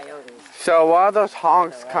 And coyotes. So where are those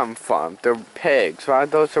hogs come from? They're pigs. Where are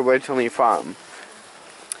those originally from?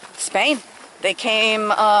 Spain. They came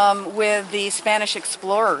with the Spanish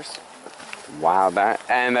explorers. Wow, that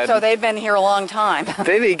and So they've been here a long time.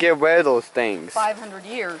 they didn't get rid of those things. 500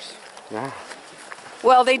 years. Yeah.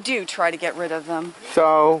 Well, they do try to get rid of them.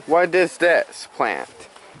 So what is this plant?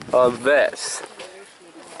 Of this?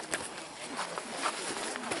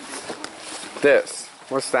 This.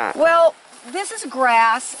 What's that? Well, this is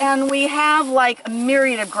grass, and we have like a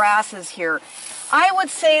myriad of grasses here. I would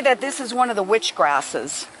say that this is one of the witch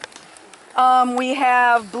grasses. We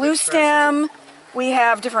have blue stem, we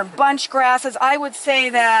have different bunch grasses. I would say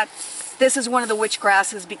that this is one of the witch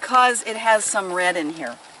grasses because it has some red in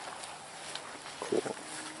here. Cool.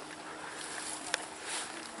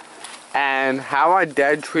 And how are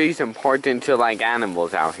dead trees important to like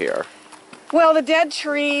animals out here? Well, the dead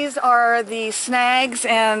trees are the snags,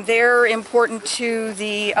 and they're important to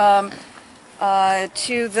the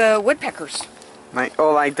woodpeckers. Like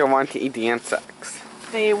like they want to eat the insects.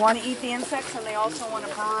 They want to eat the insects, and they also want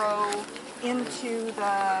to burrow into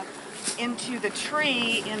the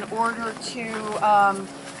tree in order to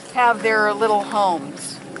have their little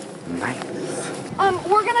homes. Nice.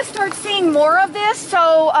 We're gonna start seeing more of this,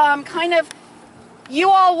 so kind of you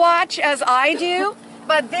all watch as I do.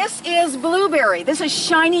 But this is blueberry. This is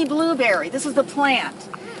shiny blueberry. This is the plant,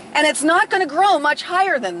 and it's not going to grow much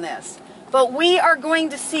higher than this. But we are going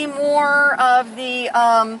to see more of the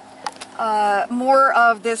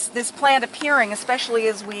this plant appearing, especially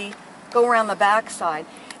as we go around the backside.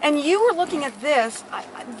 And you were looking at this.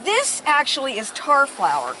 This actually is tar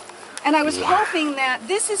flower, and I was hoping that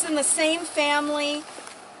this is in the same family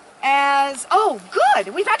as. Oh,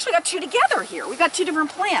 good. We've actually got two together here. We've got two different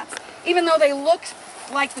plants, even though they look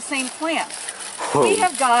like the same plant. We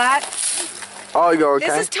have got. Oh, you okay?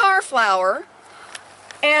 This is tar flower,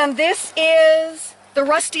 and this is the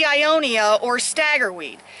rusty ionia or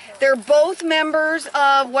staggerweed. They're both members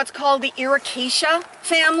of what's called the Ericaceae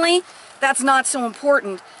family. That's not so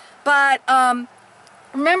important, but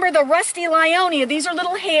remember the rusty ionia, these are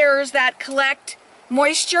little hairs that collect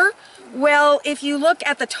moisture. Well, if you look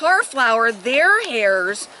at the tar flower, their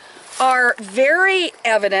hairs are very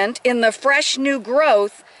evident in the fresh new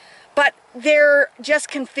growth, but they're just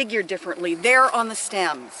configured differently. They're on the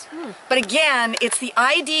stems. But again, it's the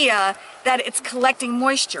idea that it's collecting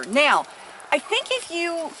moisture. Now, I think if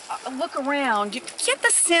you look around, you get the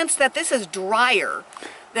sense that this is drier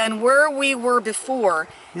than where we were before.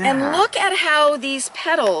 Yeah. And look at how these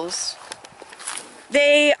petals,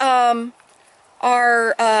 they they're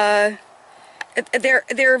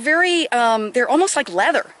very, they're almost like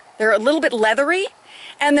leather. They're a little bit leathery,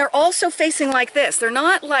 and they're also facing like this. They're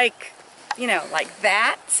not like, you know, like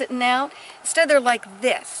that, sitting out. Instead, they're like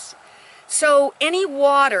this. So any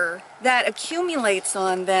water that accumulates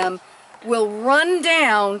on them will run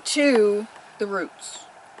down to the roots.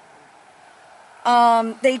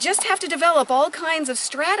 They just have to develop all kinds of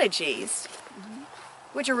strategies,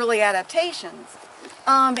 which are really adaptations,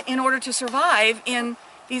 in order to survive in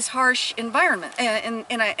these harsh environment, in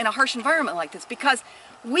a harsh environment like this, because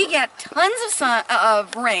we get tons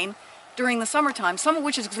of rain during the summertime, some of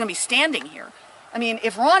which is going to be standing here. I mean,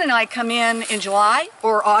 if Ron and I come in July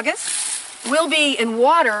or August, we'll be in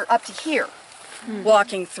water up to here,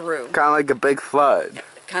 walking through. Kind of like a big flood.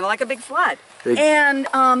 Kind of like a big flood. And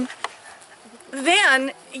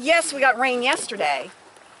then, yes, we got rain yesterday,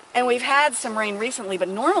 and we've had some rain recently, but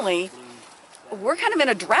normally we're kind of in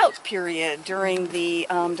a drought period during the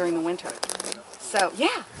winter. So,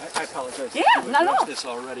 yeah. I apologize. Yeah, We've not at all. mentioned this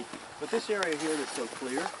already, but this area here that's so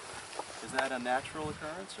clear, is that a natural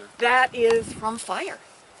occurrence or? That is from fire.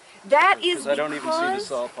 That is Because I don't even see the because-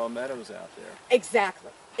 saw palmettos out there.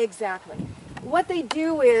 Exactly, exactly. What they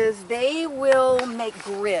do is they will make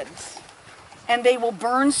grids and they will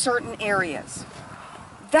burn certain areas.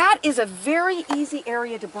 That is a very easy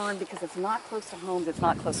area to burn because it's not close to homes, it's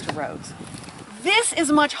not close to roads. This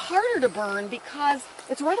is much harder to burn because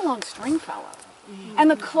it's right along Stringfellow.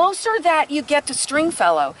 And the closer that you get to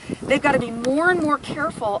Stringfellow, they've got to be more and more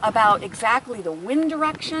careful about exactly the wind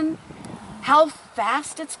direction, how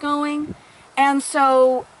fast it's going. And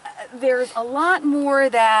so there's a lot more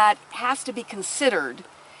that has to be considered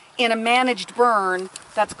in a managed burn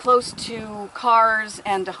that's close to cars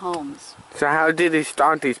and to homes. So how do they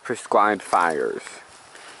start these prescribed fires?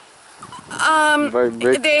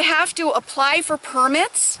 They have to apply for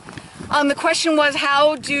permits. The question was,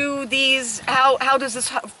 how does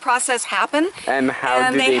this process happen? And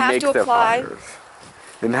how do they have make to the apply. fires?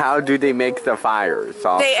 And how do they make the fires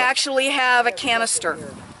also? They actually have a canister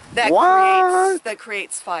that What?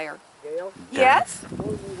 creates fire. Gail, Yes? before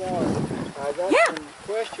we move on, I got Yeah. some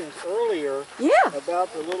questions earlier Yeah.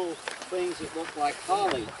 about the little things that look like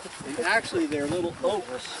holly. And actually, they're little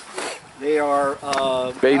oaks. They are,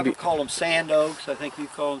 I Baby. would call them sand oaks. I think you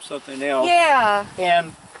call them something else. Yeah.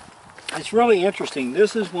 And it's really interesting.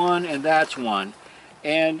 This is one and that's one.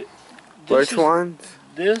 And this Which is ones?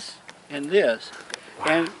 this and this.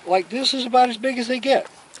 And like this is about as big as they get.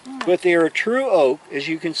 But they are a true oak. As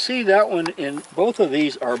you can see, that one and both of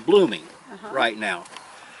these are blooming right now.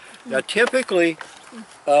 Now typically,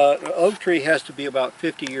 an oak tree has to be about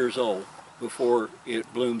 50 years old before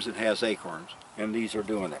it blooms and has acorns. And these are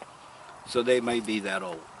doing it. So they may be that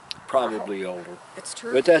old. Probably older. It's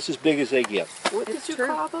true. But that's as big as they get. What did you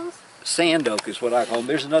call those? Sand oak is what I call them.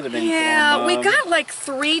 There's another name Yeah, for them. we got like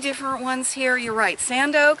 3 different ones here. You're right.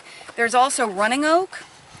 Sand oak. There's also running oak.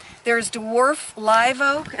 There's dwarf live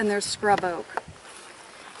oak, and there's scrub oak.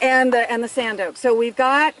 And the sand oak. So we've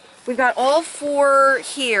got all 4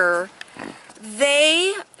 here.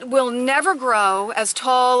 They will never grow as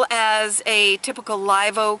tall as a typical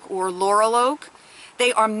live oak or laurel oak.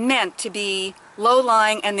 They are meant to be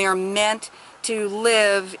low-lying, and they are meant to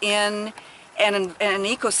live in an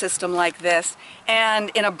ecosystem like this.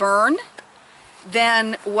 And in a burn,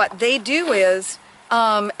 then what they do is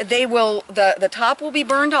the top will be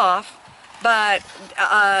burned off, but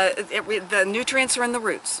the nutrients are in the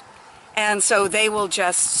roots. And so they will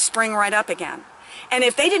just spring right up again. And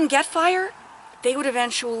if they didn't get fire, they would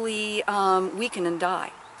eventually weaken and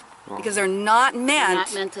die. Because they're not meant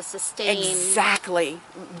to sustain. exactly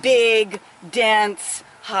big, dense,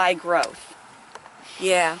 high growth.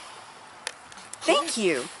 Yeah. Thank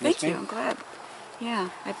you. Thank you. I'm glad. Yeah,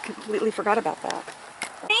 I completely forgot about that.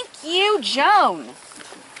 Thank you, Joan.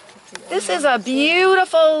 This is a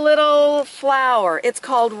beautiful little flower. It's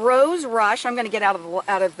called Rose Rush. I'm going to get out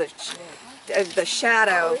of the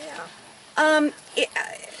shadow.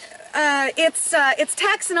 Its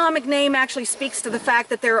taxonomic name actually speaks to the fact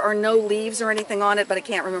that there are no leaves or anything on it, but I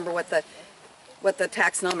can't remember what the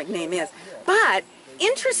taxonomic name is. But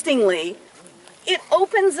interestingly, it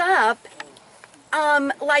opens up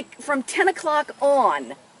like from 10 o'clock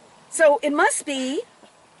on. So it must be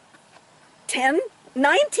 10,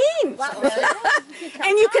 19. Wow.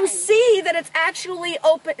 And you can see that it's actually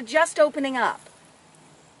just opening up.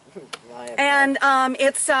 And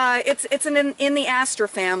it's in the aster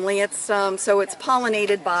family. It's so it's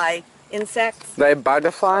pollinated by insects. Like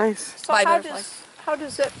butterflies? So how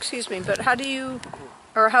does it, excuse me, but how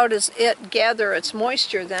does it gather its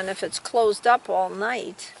moisture then if it's closed up all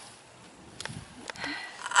night?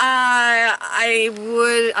 I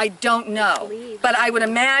don't know, but I would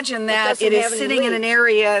imagine that it is sitting in an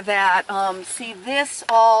area that, see, this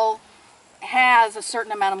all has a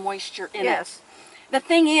certain amount of moisture in it. The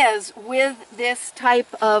thing is, with this type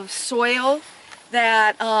of soil,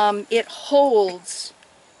 that it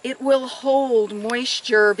will hold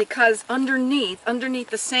moisture because underneath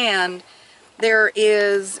the sand, there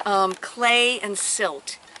is clay and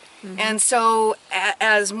silt. And so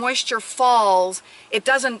as moisture falls, it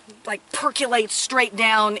doesn't like percolate straight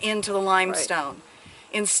down into the limestone.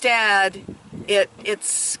 Instead,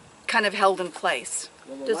 it's kind of held in place.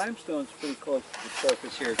 Well, the limestone's pretty close to the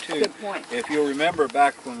surface here too. Good point. If you'll remember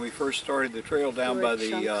back when we first started the trail down by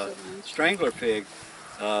the strangler pig,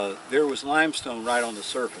 there was limestone right on the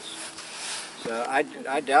surface. So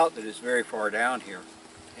I doubt that it's very far down here,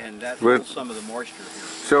 and that holds some of the moisture here.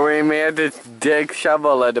 So we may have to dig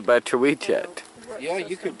shovel a little bit to reach it. Yeah,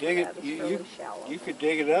 you could dig it. You could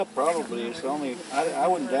dig it up probably. It's only I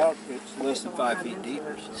wouldn't doubt it's less than 5 feet deep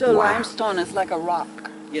or something. So limestone is like a rock.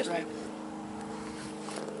 Yes, ma'am.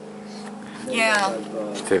 Yeah.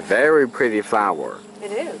 It's a very pretty flower.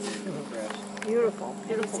 It is. Beautiful,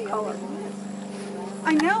 beautiful color.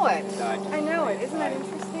 I know it. I know it. Isn't that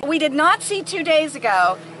interesting? We did not see 2 days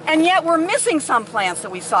ago, and yet we're missing some plants that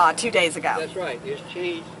we saw 2 days ago. That's right. It's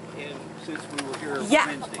changed since we were here Yeah.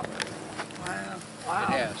 Wednesday. Wow.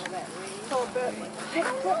 It has.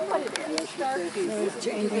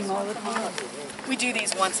 We do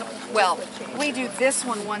these once. Well, we do this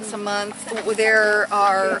one once a month. There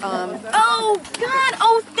are. Oh God!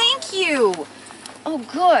 Oh, thank you. Oh,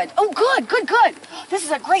 good. Oh, good. Good. Good. This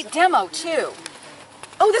is a great demo too.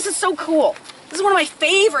 Oh, this is so cool. This is one of my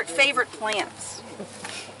favorite plants.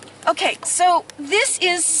 Okay, so this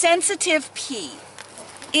is sensitive pea.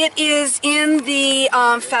 It is in the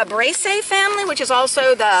Fabaceae family, which is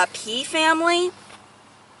also the pea family.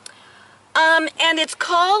 And it's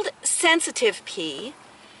called sensitive pea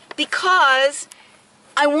because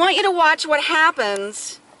I want you to watch what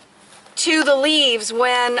happens to the leaves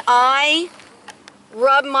when I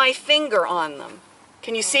rub my finger on them.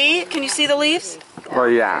 Can you see? Can you see the leaves? Oh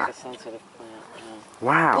yeah. A sensitive plant, yeah.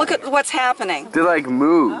 Wow. Look at what's happening. They like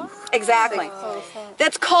move. Exactly.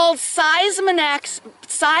 That's called seismonastic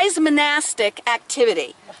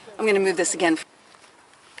activity. I'm going to move this again.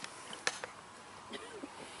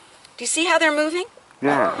 Do you see how they're moving?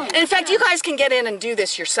 Yeah. And in fact, you guys can get in and do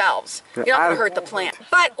this yourselves. You're not going to hurt the plant.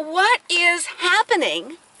 But what is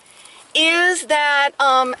happening is that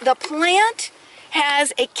the plant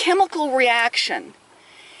has a chemical reaction,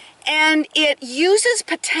 and it uses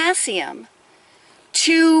potassium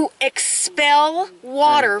to expel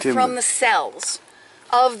water from the cells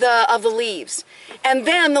of the leaves, and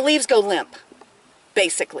then the leaves go limp.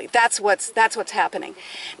 Basically, that's what's happening.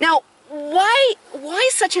 Now, why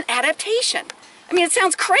such an adaptation? I mean, it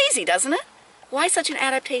sounds crazy, doesn't it? Why such an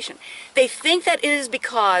adaptation? They think that it is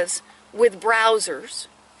because with browsers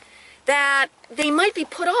that they might be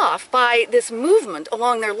put off by this movement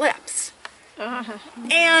along their lips.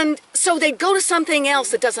 And so they go to something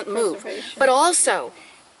else that doesn't move. But also,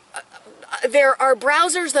 there are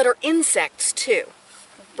browsers that are insects too.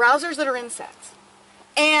 Browsers that are insects.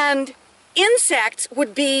 And insects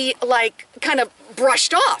would be like kind of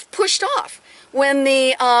brushed off, pushed off when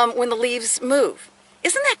the leaves move.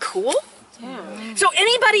 Isn't that cool? Yeah. So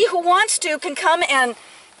anybody who wants to can come and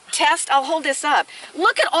test. I'll hold this up.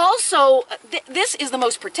 Look at also, this is the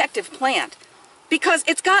most protective plant because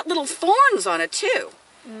it's got little thorns on it too.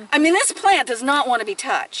 I mean, this plant does not want to be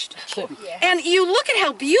touched. And you look at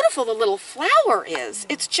how beautiful the little flower is.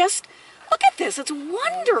 It's just, look at this, it's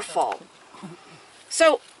wonderful.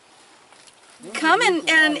 So, come and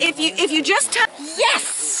if you just touch,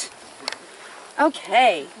 yes!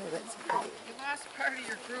 Okay. The last part of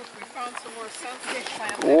your group, we found some more sensitive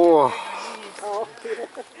plants. Oh.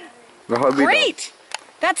 Great!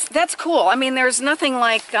 That's cool. I mean, there's nothing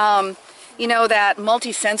like, you know, that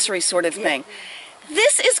multi-sensory sort of thing.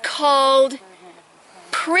 This is called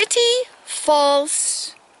Pretty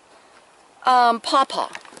False Pawpaw.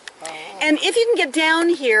 And if you can get down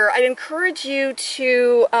here, I'd encourage you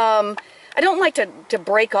to, I don't like to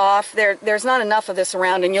break off. There's not enough of this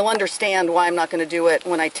around, and you'll understand why I'm not going to do it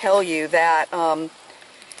when I tell you that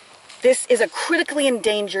this is a critically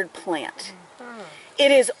endangered plant.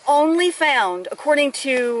 It is only found, according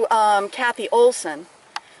to Kathy Olson,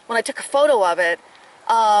 when I took a photo of it,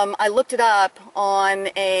 I looked it up in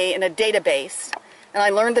a database, and I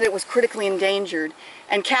learned that it was critically endangered.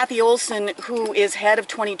 And Kathy Olson, who is head of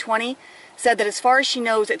 2020, said that as far as she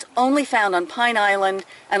knows, it's only found on Pine Island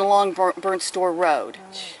and along Burnt Store Road.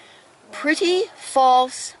 Pretty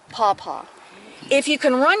False Pawpaw. If you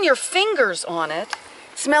can run your fingers on it,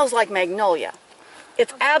 it smells like magnolia.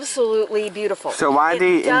 It's absolutely beautiful. So why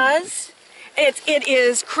it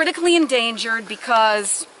is critically endangered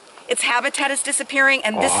because its habitat is disappearing,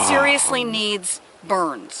 and this seriously needs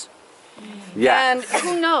burns. Yeah. And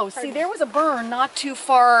who knows? See, there was a burn not too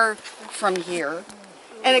far from here,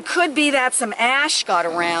 and it could be that some ash got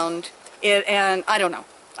around it, and I don't know.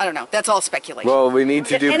 I don't know. That's all speculation. Well, we need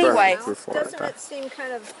to do anyway, burns before Doesn't that. it seem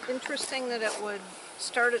kind of interesting that it would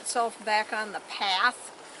start itself back on the path?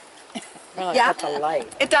 Really Yeah. cut the light.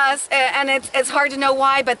 It does, and it's hard to know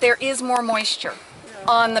why, but there is more moisture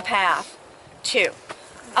on the path, too.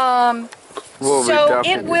 Well, So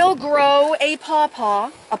it will grow a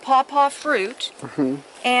pawpaw fruit,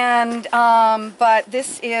 and but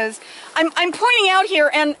this is, I'm pointing out here,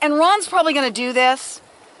 and Ron's probably going to do this.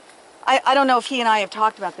 I don't know if he and I have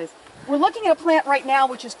talked about this. We're looking at a plant right now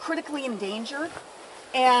which is critically endangered,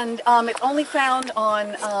 and it's only found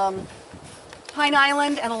on Pine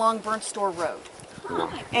Island and along Burnt Store Road.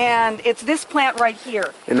 And it's this plant right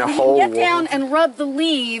here. In a You whole can get wall. down and rub the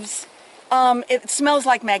leaves, It smells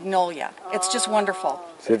like magnolia. It's just wonderful.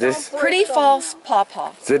 So this, Pretty false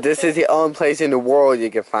pawpaw. so this is the only place in the world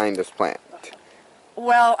you can find this plant.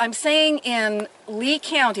 Well, I'm saying in Lee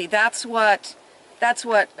County, that's what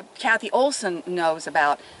Kathy Olson knows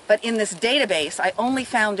about. But in this database, I only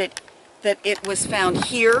found that it was found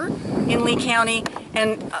here in Lee County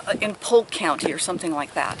and in Polk County or something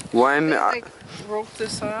like that. When They like rope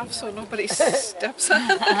this off so nobody steps on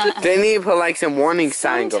it. they need to put like some warning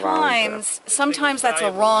signs around it. Sometimes that's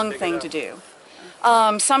a wrong thing to do.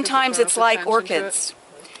 Sometimes it's like orchids.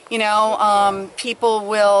 You know, people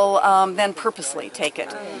will then purposely take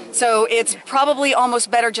it. So it's probably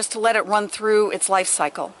almost better just to let it run through its life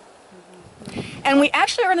cycle. And we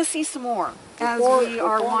actually are going to see some more as we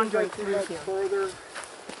are wandering through here. Further,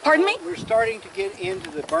 Pardon me? we're starting to get into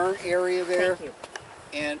the burn area there,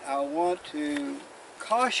 and I want to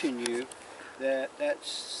caution you that that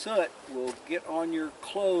soot will get on your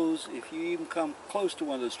clothes if you even come close to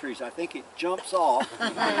one of those trees. I think it jumps off.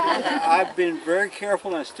 I've been very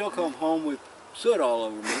careful, and I still come home with soot all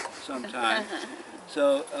over me sometimes.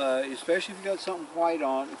 So especially if you got something white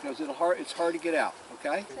on, because it's hard to get out.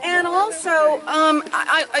 Okay. And also,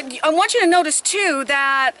 I want you to notice too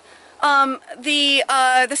that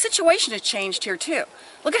the situation has changed here too.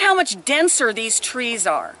 Look at how much denser these trees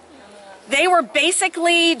are. They were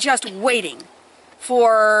basically just waiting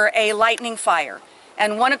for a lightning fire,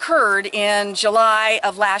 and one occurred in July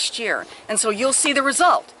of last year. And so you'll see the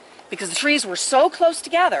result, because the trees were so close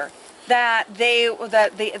together that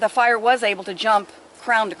the fire was able to jump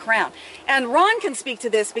crown to crown. And Ron can speak to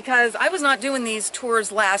this because I was not doing these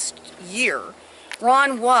tours last year.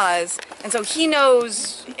 Ron was, and so he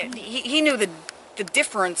knows, he knew the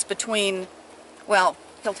difference between, well,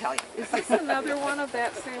 he'll tell you. Is this another one of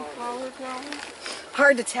that same flower growing?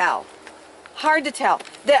 Hard to tell. Hard to tell.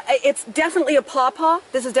 It's definitely a pawpaw.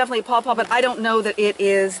 This is definitely a pawpaw, but I don't know that it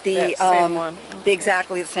is the same one.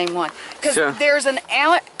 Exactly the same one. Because Sure. there's an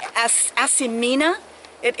Asimina.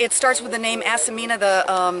 It starts with the name Asimina,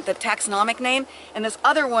 the taxonomic name, and this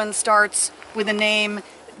other one starts with the name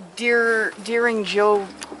Deering Joe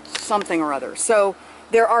something or other. So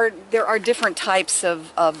there are different types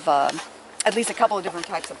of at least a couple of different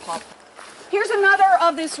types of pawpaw. Here's another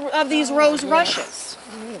of these rose rushes.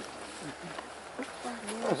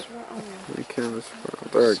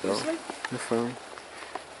 There we go. The phone.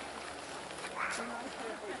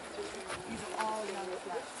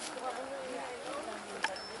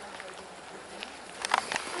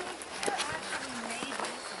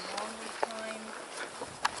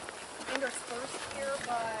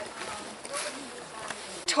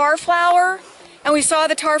 Tar flower, and we saw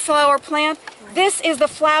the tar flower plant. This is the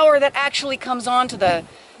flower that actually comes onto the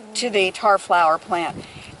tar flower plant.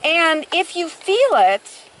 And if you feel it,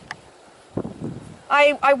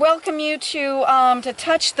 I welcome you to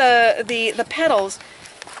touch the petals.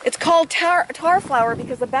 It's called tar flower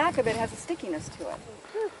because the back of it has a stickiness to it,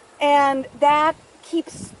 and that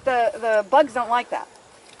keeps the bugs don't like that.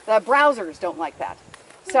 The browsers don't like that.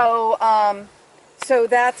 So so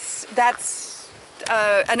that's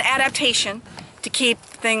an adaptation to keep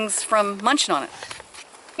things from munching on it.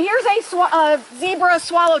 Here's a zebra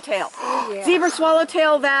swallowtail. Oh, yeah. Zebra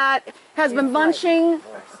swallowtail that has been munching,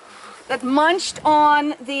 that munched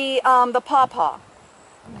on the pawpaw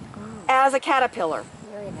as a caterpillar.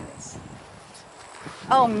 Very nice.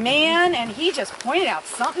 Oh man, and he just pointed out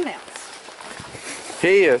something else.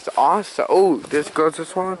 He is awesome. Oh, this goes to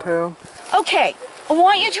swallowtail. Okay, I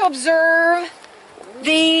want you to observe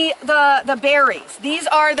the berries. These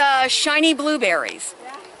are the shiny blueberries.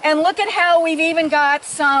 And look at how we've even got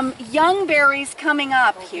some young berries coming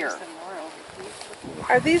up here.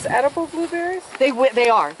 Are these edible blueberries? They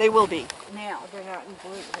are. They will be. Now. They're not in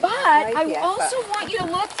bloom. But I also want you to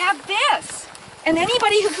look at this. And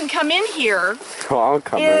anybody who can come in here So I'll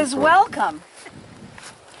come is in. welcome.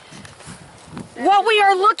 What we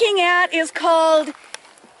are looking at is called,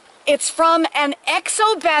 it's from an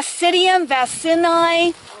Exobasidium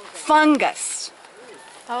vaccinae fungus.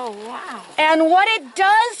 Oh, wow. And what it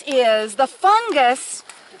does is the fungus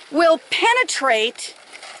will penetrate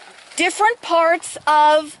different parts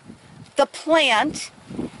of the plant,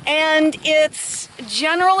 and it's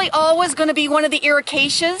generally always going to be one of the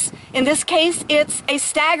ericaceae. In this case, it's a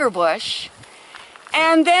stagger bush.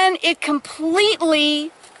 And then it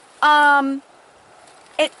completely,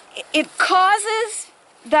 it causes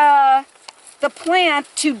the plant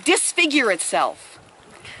to disfigure itself.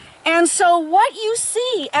 And so what you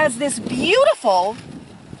see as this beautiful,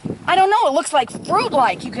 I don't know, it looks like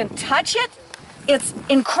fruit-like. You can touch it. It's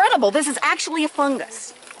incredible. This is actually a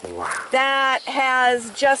fungus that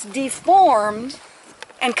has just deformed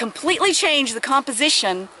and completely change the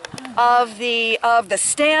composition of the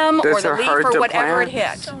stem or Does the it leaf hurt or the whatever it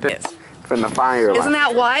plants? hits. From the fire. Isn't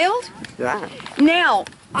that wild? Yeah. Now,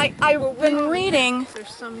 I've been reading. There's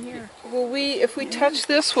some here. Will we, if we touch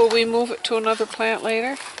this, will we move it to another plant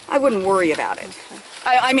later? I wouldn't worry about it.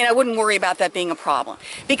 I mean, I wouldn't worry about that being a problem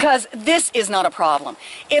because this is not a problem.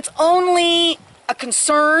 It's only a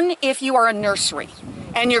concern if you are a nursery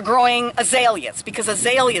and you're growing azaleas, because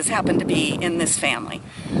azaleas happen to be in this family.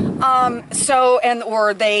 Or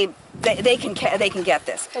they can get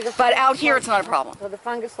this, but out here it's not a problem. So the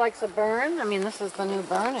fungus likes a burn? I mean, this is the new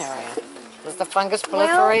burn area. Does the fungus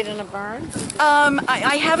proliferate in a burn?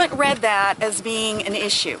 I haven't read that as being an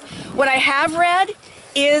issue. What I have read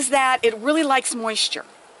is that it really likes moisture.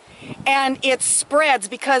 And it spreads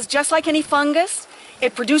because just like any fungus,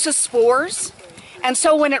 it produces spores. And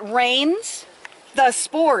so when it rains, the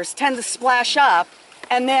spores tend to splash up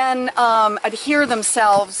and then adhere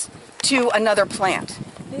themselves to another plant.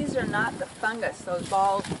 These are not the fungus, those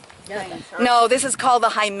ball things. No, this is called the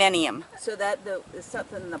hymenium. So that is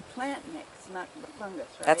something the plant makes, not the fungus,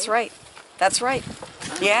 right? That's right. That's right.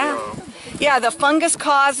 Yeah. Yeah, the fungus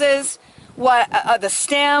causes what the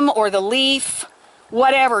stem or the leaf,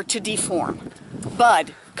 whatever, to deform.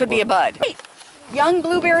 Bud. Could be a bud. Young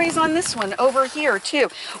blueberries on this one over here too.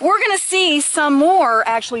 We're going to see some more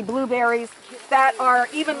actually blueberries that are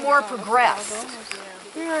even more progressed.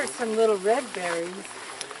 Here are some little red berries.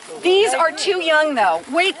 These are too young though.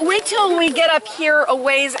 Wait till we get up here a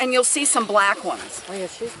ways and you'll see some black ones. Oh yeah,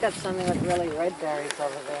 she's got something with really red berries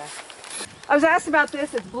over there. I was asked about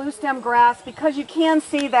this. It's blue stem grass because you can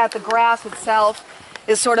see that the grass itself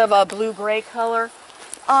is sort of a blue-gray color.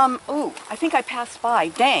 Ooh, I think I passed by.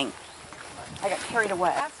 Dang. I got carried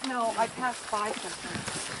away. No, I passed by something.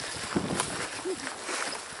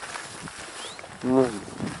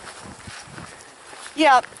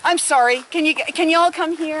 Yeah, I'm sorry. Can you all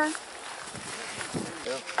come here?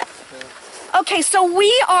 Okay, so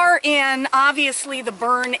we are in obviously the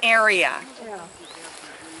burn area.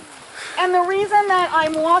 And the reason that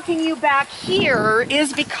I'm walking you back here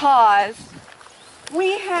is because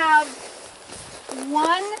we have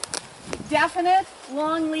one definite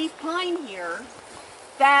longleaf pine here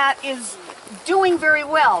that is doing very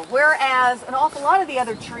well, whereas an awful lot of the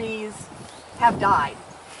other trees have died.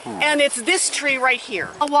 And it's this tree right here.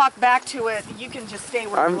 I'll walk back to it. You can just stay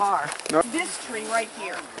where you are. No. This tree right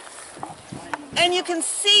here. And you can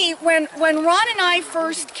see when Ron and I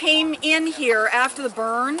first came in here after the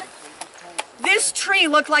burn, this tree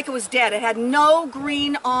looked like it was dead. It had no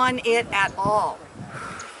green on it at all.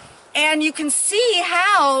 And you can see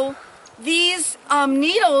how these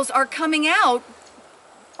needles are coming out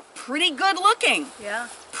pretty good looking. Yeah.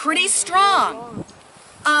 Pretty strong.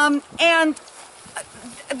 And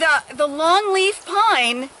the longleaf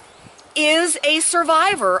pine is a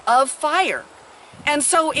survivor of fire. And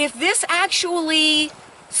so if this actually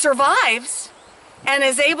survives and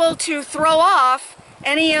is able to throw off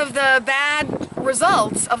any of the bad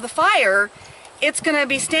results of the fire, it's going to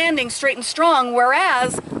be standing straight and strong,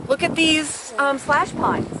 whereas look at these slash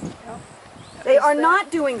pines. They are not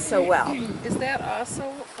doing so well. Is that also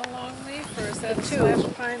a longleaf, or is that a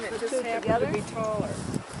slash pine that just happened to be taller?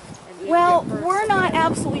 Well, we're not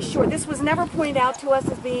absolutely sure. This was never pointed out to us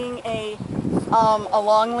as being a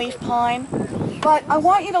longleaf pine. But I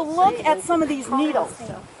want you to look at some of these needles.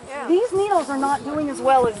 These needles are not doing as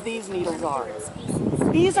well as these needles are.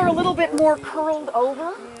 These are a little bit more curled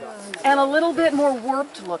over and a little bit more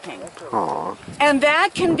warped looking. Aww. And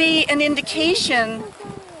that can be an indication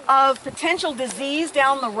of potential disease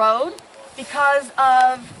down the road because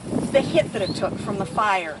of the hit that it took from the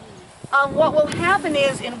fire. What will happen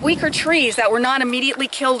is in weaker trees that were not immediately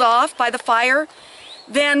killed off by the fire,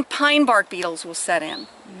 then pine bark beetles will set in.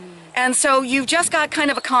 And so you've just got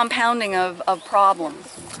kind of a compounding of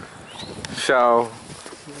problems. So,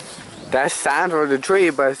 that's sad for the tree,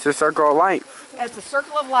 but it's the circle of life. It's a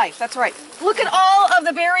circle of life, that's right. Look at all of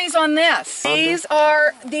the berries on this. These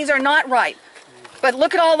are not ripe. But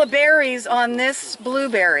look at all the berries on this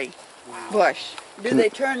blueberry bush. Do they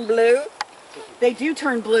turn blue? They do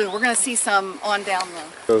turn blue. We're going to see some on down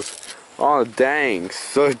there. Oh dang,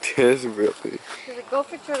 so desperately. Do the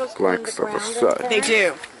gopher turtles go Black in the stuff ground? aside. They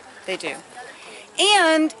do. They do.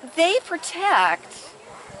 And they protect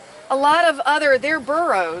a lot of other, their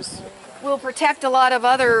burrows will protect a lot of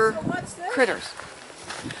other critters.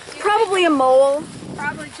 Probably a mole.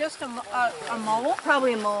 Probably just a mole.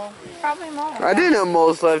 Probably a mole. Probably a mole. I didn't know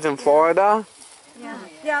moles lived in Florida, Yeah.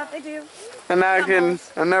 Yeah, they do. and I've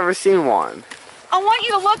never seen one. I want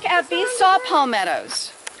you to look at these saw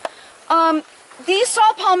palmettos. these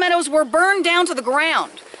saw palmettos were burned down to the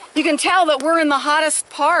ground. You can tell that we're in the hottest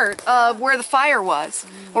part of where the fire was,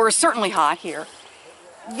 or it's certainly hot here.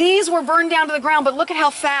 These were burned down to the ground, but look at how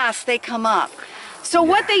fast they come up. So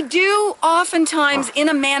what they do oftentimes in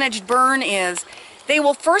a managed burn is they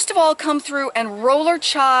will first of all come through and roller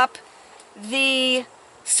chop the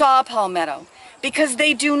saw palmetto, because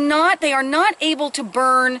they are not able to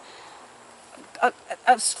burn.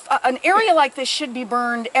 An area like this should be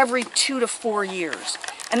burned every 2 to 4 years,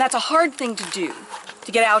 and that's a hard thing to do,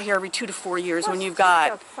 to get out here every 2 to 4 years when you've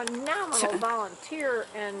got a phenomenal volunteer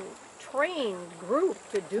and trained group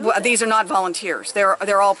to do well, that. these are not volunteers.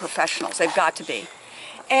 They're all professionals. They've got to be.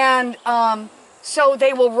 And so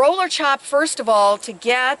they will roller chop first of all to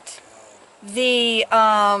get the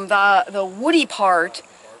woody part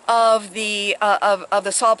of the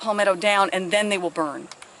saw palmetto down, and then they will burn.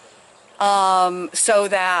 So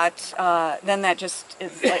that then that just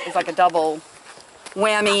is like a double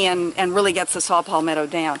whammy and really gets the saw palmetto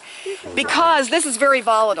down. Because this is very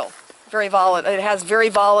volatile. Very volatile. It has very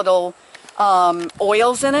volatile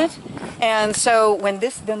oils in it, and so when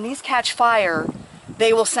these catch fire,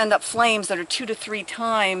 they will send up flames that are 2 to 3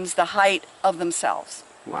 times the height of themselves.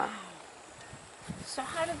 Wow. So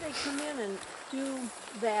how did they come in and do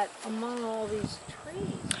that among all these trees?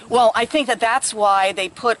 Well, I think that's why they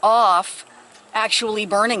put off actually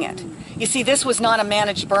burning it. You see, this was not a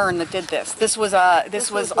managed burn that did this. This was a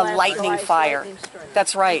lightning fire. Lightning strike.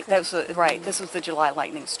 That's right. Right. This was the July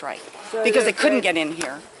lightning strike, because they couldn't get in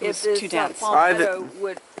here. It was too dense. Palmetto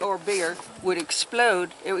or bigger would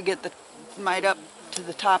explode, it would get right up to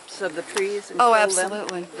the tops of the trees and Oh, kill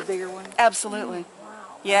absolutely. them, the bigger one. Absolutely.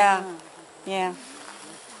 Yeah. Yeah.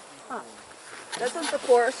 Doesn't the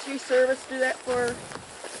Forestry Service do that for?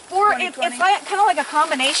 It's like, kind of like a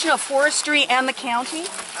combination of forestry and the county.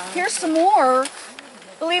 Here's some more.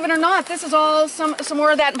 Believe it or not, this is all some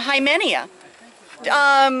more of that Hymenea,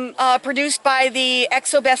 produced by the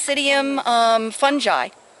Exobasidium fungi.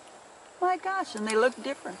 My gosh, and they look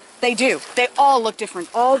different. They do. They all look different.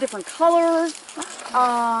 All different colors.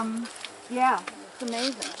 Yeah, it's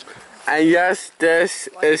amazing. And yes, this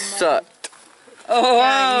is soot. Oh,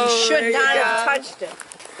 Yeah, you should not have touched it.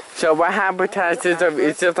 So what habitat is it?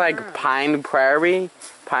 Is it like pine prairie,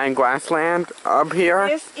 pine grassland up here?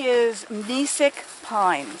 This is Mesic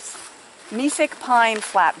pines. Mesic pine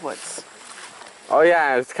flatwoods. Oh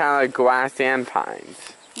yeah, it's kind of like grass and pines.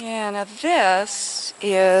 Yeah, now this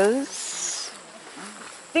is...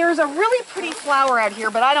 There's a really pretty flower out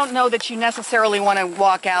here, but I don't know that you necessarily want to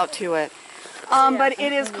walk out to it. But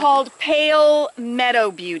it is called Pale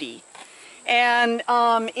Meadow Beauty. And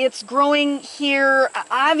it's growing here,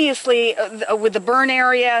 obviously, with the burn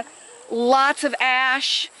area, lots of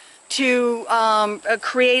ash to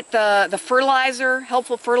create the fertilizer,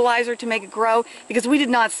 helpful fertilizer to make it grow, because we did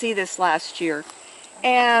not see this last year.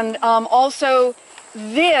 And also,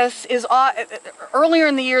 this is, earlier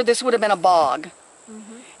in the year, this would have been a bog.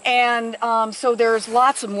 And so there's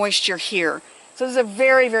lots of moisture here. So this is a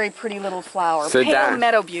very, very pretty little flower. So Pale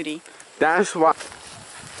Meadow Beauty. That's what.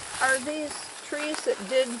 Are these trees that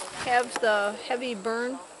did have the heavy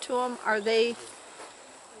burn to them, are they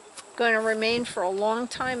going to remain for a long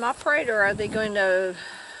time upright, or are they going to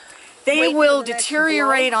They wait will for the next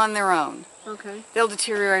deteriorate on their own. blow? Okay. They'll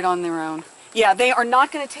deteriorate on their own. Yeah, they are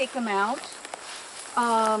not going to take them out.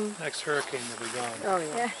 Next hurricane will be gone. Oh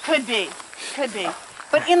yeah. Could be. Could be.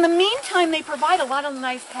 But in the meantime, they provide a lot of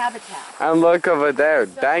nice habitat. And look over there,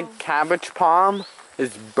 that cabbage palm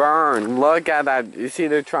is burned. Look at that. You see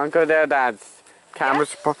the trunk over there? That's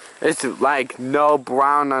cabbage palm. It's like no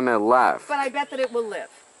brown on it left. But I bet that it will live.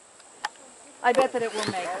 I bet that it will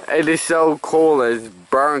make it. It is so cool. It's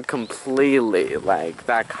burned completely, like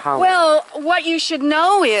that color. Well, what you should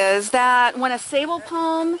know is that when a sable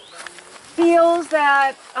palm feels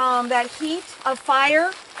that that heat of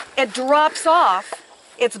fire, it drops off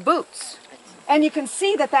its boots. And you can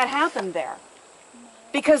see that that happened there.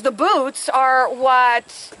 Because the boots are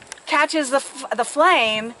what catches the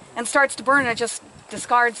flame and starts to burn, and it just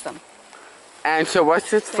discards them. And so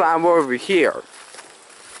what's this flower over here?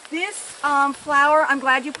 This flower, I'm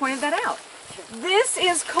glad you pointed that out. This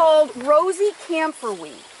is called rosy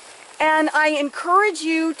camphorweed. And I encourage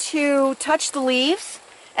you to touch the leaves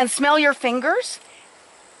and smell your fingers.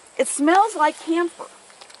 It smells like camphor.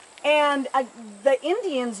 And the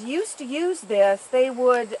Indians used to use this. They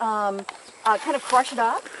would kind of crush it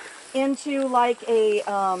up into like a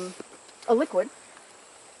liquid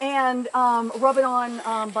and rub it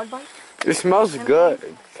on bug bites. It smells good.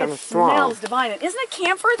 Kind It of strong. smells divine. Isn't it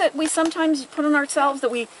camphor that we sometimes put on ourselves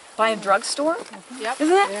that we buy in a drugstore? Yep.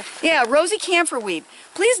 Isn't it? Yeah, rosy camphor weed.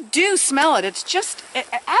 Please do smell it. It's just,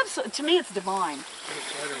 absolutely, to me it's divine.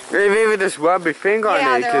 Maybe just rub your finger on it,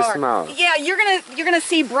 you there can are. smell it. Yeah, you're gonna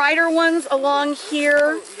see brighter ones along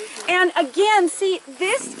here. And again, see,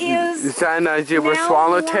 this is Is that a zebra now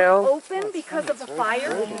swallowtail? more open because of the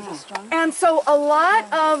fire. And so a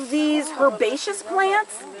lot of these herbaceous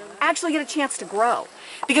plants actually get a chance to grow.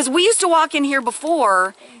 Because we used to walk in here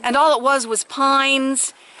before and all it was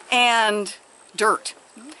pines and dirt.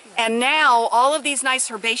 And now all of these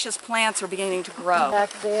nice herbaceous plants are beginning to grow.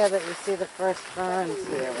 Back there that you see the first ferns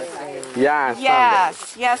here. Yeah,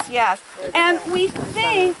 Yes. And we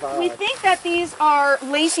think that these are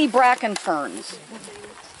lacy bracken ferns.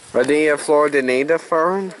 Are they a Florida native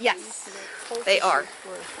fern? Yes, they are.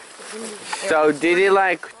 So did he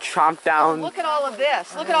like chop down? Look at all of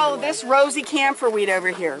this. Look at all of this rosy camphor weed over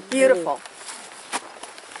here. Beautiful.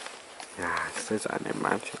 Yeah, this is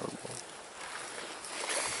unimaginable.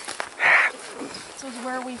 This is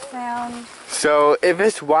where we found. So if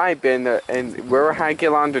it's ripe and we're hiking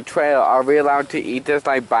along the trail, are we allowed to eat this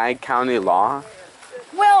like by county law?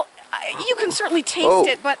 Well, you can certainly taste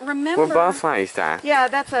it, but remember. What butterfly is that? Yeah,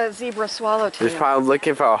 that's a zebra swallowtail. It's probably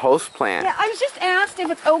looking for a host plant. Yeah, I was just asked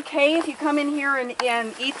if it's okay if you come in here and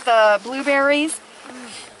eat the blueberries.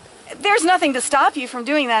 There's nothing to stop you from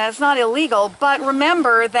doing that. It's not illegal, but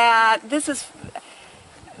remember that this is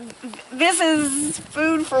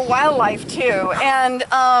food for wildlife too, and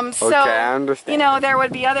so Okay, I understand. you know there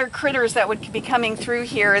would be other critters that would be coming through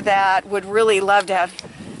here that would really love to have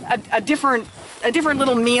a different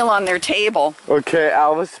little meal on their table. Okay,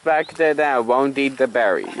 I'll respect that I won't eat the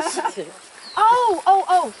berries.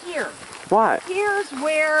 Oh, here. What? Here's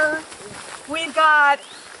where we've got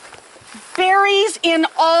berries in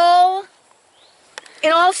all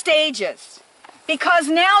stages. Because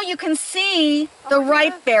now you can see the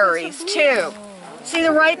ripe berries too. See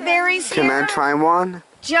the ripe berries here? Can I try one?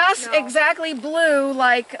 Just exactly blue,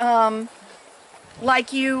 like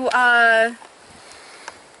you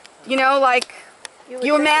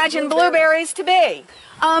you imagine blueberries to be.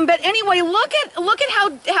 But anyway, look at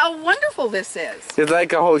how wonderful this is. It's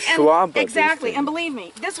like a whole shrub. Exactly, and believe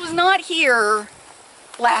me, this was not here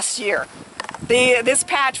last year. This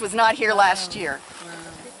patch was not here last year.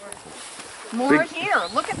 More here.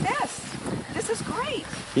 Look at this. This is great.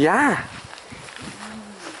 Yeah.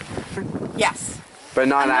 Yes. But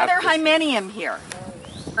not Another after. hymeneum here.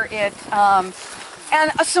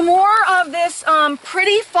 And some more of this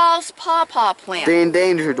pretty false pawpaw plant. The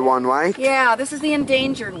endangered one, right? Yeah, this is the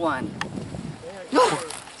endangered one.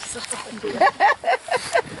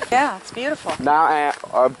 Yeah, it's beautiful. Now I'm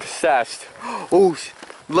obsessed. Oh,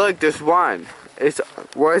 look, this one.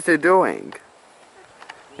 What is it doing?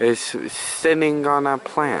 It's sitting on a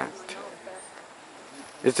plant.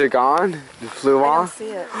 Is it gone? It flew I don't off? see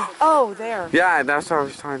it. Oh, there. Yeah, that's what I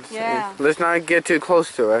was trying to Yeah. say. Let's not get too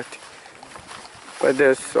close to it. But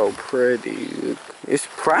they're so pretty. It's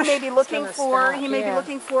He precious. may be looking for. stop, He may be yeah.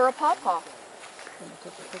 looking for a pawpaw.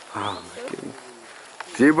 Oh, my goodness.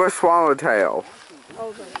 Zebra swallowtail.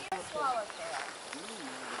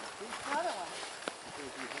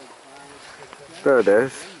 There it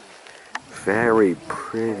is. Very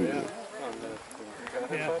pretty.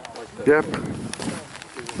 Yep.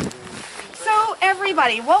 So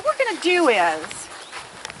everybody, what we're going to do is,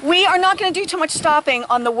 we are not going to do too much stopping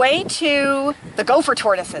on the way to the gopher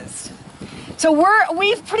tortoises. So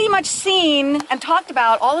we've pretty much seen and talked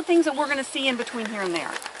about all the things that we're going to see in between here and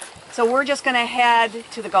there. So we're just going to head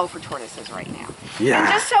to the gopher tortoises right now. Yeah.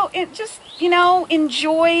 And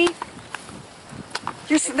enjoy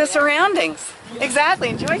the surroundings. Exactly.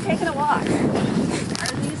 Enjoy taking a walk. Are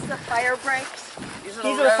these the fire breaks?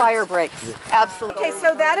 These are the fire breaks. Absolutely. Okay,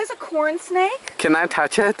 so that is a corn snake. Can I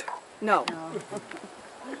touch it? No.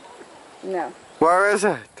 No. Where is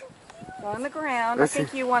it? It's on the ground. Let's I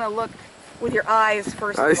think you want to look with your eyes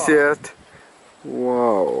first of I all. see it.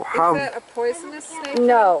 Whoa. How? Is that a poisonous snake?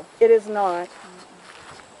 No, it is not.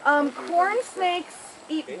 Corn snakes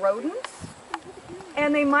eat rodents,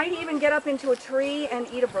 and they might even get up into a tree and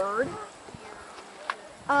eat a bird.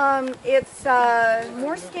 It's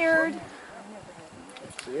more scared.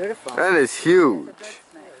 Beautiful. That is huge.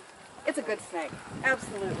 It's a good snake.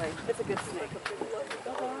 Absolutely, it's a good snake.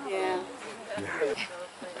 Yeah.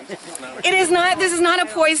 It is not. This is not a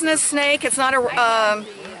poisonous snake. It's not a.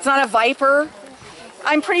 It's not a viper.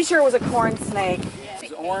 I'm pretty sure it was a corn snake.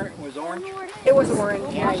 Was orange? It was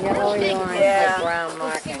orange. Yeah, yellowy orange Yeah. with brown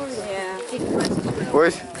markings. Yeah.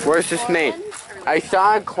 Where's the snake? I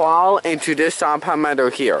saw it crawl into this saw palmetto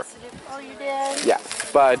here. Yes,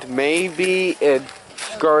 but maybe it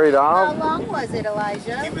scurried How off. long was it,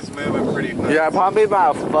 Elijah? He was moving pretty fast. Yeah, probably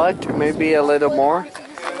about a foot, maybe a little more.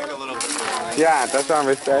 Yeah, a little bit. Yeah, that's what I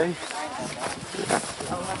would say.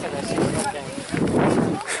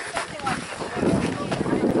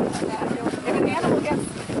 If an animal gets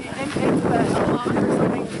into the lawn or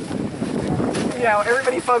something, you know,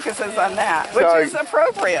 everybody focuses on that, which So- is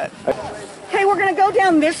appropriate. Okay, we're gonna go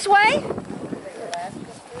down this way.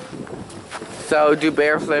 So, do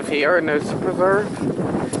bears live here in this preserve?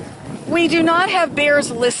 We do not have bears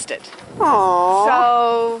listed, Aww.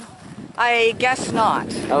 so I guess not.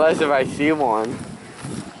 Unless if I see one.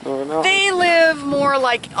 Oh no. They live more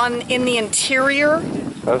like in the interior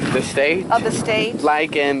Of the state? of the state.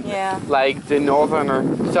 Like in, Yeah. like the northern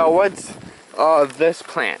or, so what's, this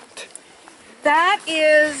plant? That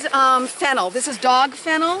is fennel. This is dog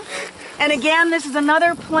fennel. And again, this is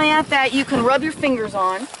another plant that you can rub your fingers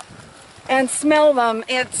on and smell them.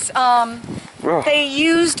 It's, they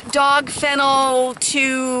used dog fennel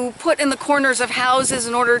to put in the corners of houses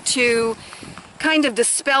in order to kind of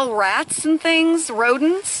dispel rats and things,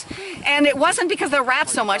 rodents. And it wasn't because of the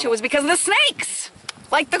rats so much, it was because of the snakes,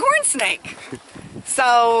 like the corn snake.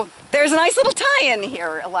 So there's a nice little tie-in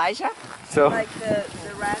here, Elijah. So, Like the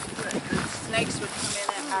rats, the snakes would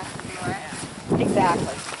come in and after the rats.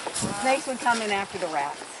 Exactly. Snakes would come in after the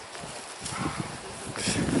rats.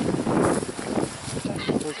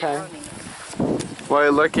 okay. What are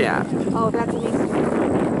you looking at? Oh, that's an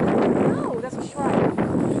No, that's a shrike.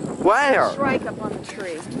 Where? Shrike up on the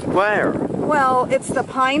tree. Where? Well, it's the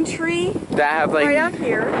pine tree That have like, right out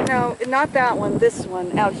here. No, not that one. This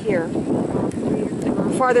one out here.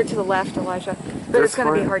 Farther to the left, Elijah. But This it's going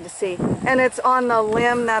to be one? hard to see. And it's on the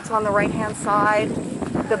limb that's on the right-hand side.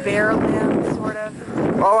 The bare limb, sort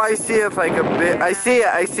of. oh, I see it like a bit, I see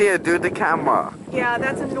it, do the camera. Yeah,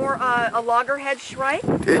 that's a loggerhead shrike.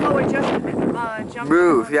 Oh, it just jumped.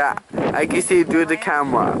 Move, on. yeah. I can see it do the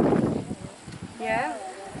camera. Yeah.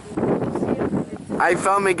 I'm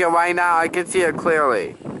filming it right now, I can see it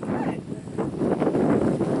clearly.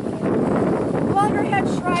 Loggerhead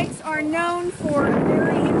shrikes are known for a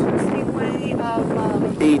very interesting way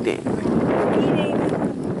of Eating. eating.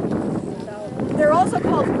 They're also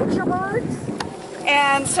called butcher birds.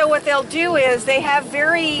 And so what they'll do is they have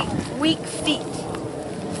very weak feet.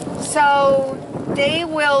 So they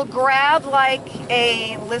will grab like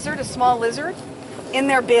a lizard, a small lizard, in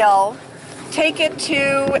their bill, take it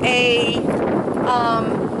to a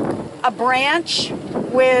branch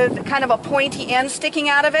with kind of a pointy end sticking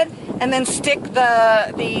out of it, and then stick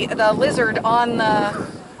the lizard on the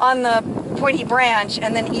pointy branch,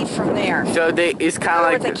 and then eat from there. So it's In kind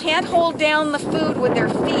other of words, like, they can't hold down the food with their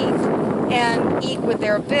feet and eat with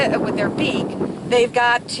their beak. They've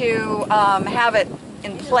got to have it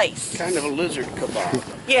in place. Kind of a lizard kebab.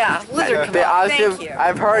 Yeah, lizard they kebab. also, Thank you.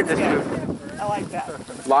 I've heard this I like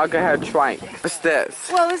that. loggerhead shrike. What's this?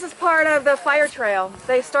 Well, this is part of the fire trail.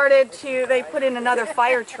 They put in another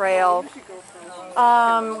fire trail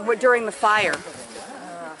during the fire.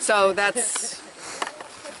 So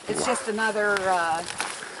it's just another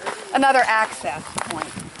access point.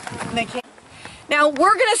 And they can't. Now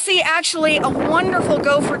we're going to see actually a wonderful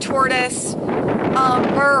gopher tortoise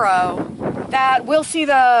burrow that we'll see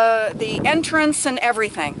the entrance and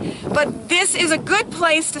everything. But this is a good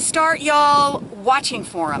place to start y'all watching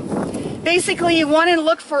for them. Basically, you want to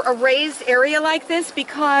look for a raised area like this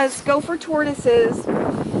because gopher tortoises,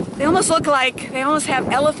 they almost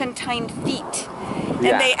have elephantine feet. And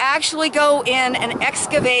Yeah. they actually go in and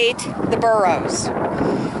excavate the burrows.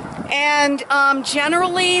 And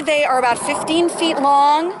generally, they are about 15 feet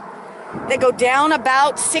long. They go down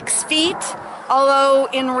about 6 feet. Although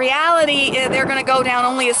in reality, they're going to go down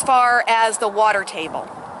only as far as the water table.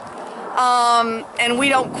 And we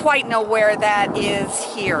don't quite know where that is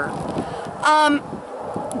here.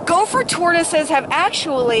 Gopher tortoises have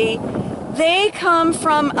they come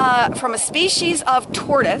from a species of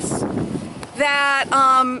tortoise that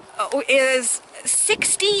is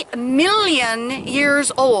 60 million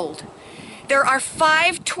years old. There are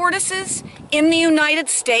 5 tortoises in the United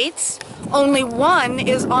States. Only one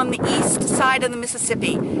is on the east side of the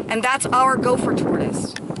Mississippi, and that's our gopher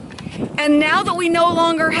tortoise. And now that we no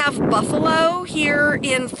longer have buffalo here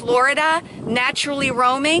in Florida, naturally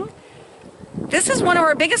roaming, this is one of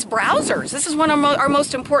our biggest browsers. This is one of our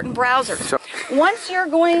most important browsers. What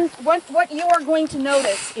you are going to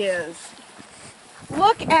notice is,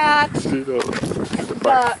 look at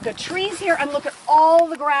the trees here, and look at all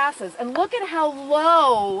the grasses, and look at how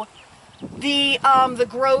low the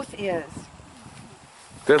growth is.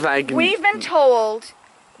 There's like, We've been told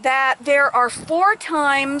that there are 4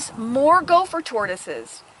 times more gopher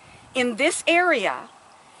tortoises in this area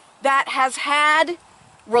that has had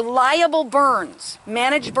reliable burns,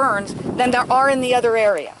 managed burns, than there are in the other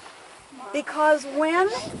area. Because when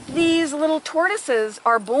these little tortoises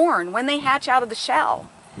are born, when they hatch out of the shell,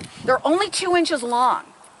 they're only 2 inches long.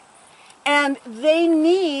 And they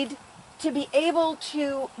need to be able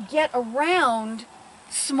to get around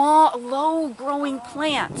small, low-growing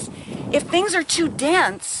plants. If things are too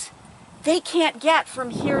dense, they can't get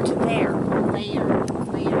from here to there. Layer.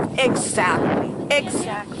 Exactly,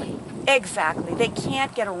 exactly, exactly. They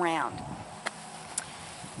can't get around.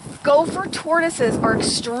 Gopher tortoises are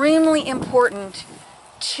extremely important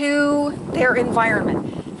to their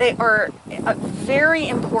environment. They are very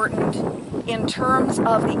important in terms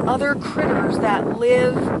of the other critters that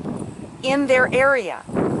live in their area.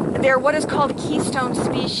 They're what is called a keystone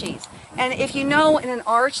species. And if you know, in an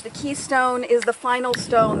arch, the keystone is the final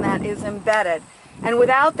stone that is embedded. And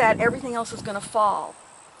without that, everything else is going to fall.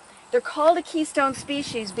 They're called a keystone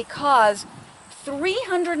species because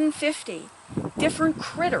 350 different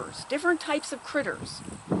critters, different types of critters,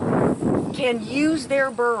 can use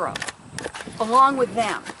their burrow along with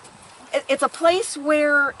them. It's a place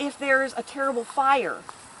where if there's a terrible fire,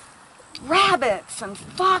 rabbits and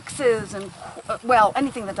foxes and, well,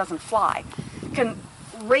 anything that doesn't fly can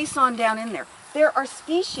race on down in there. There are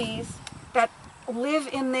species that live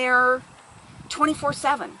in there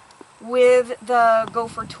 24/7 with the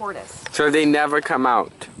gopher tortoise. So they never come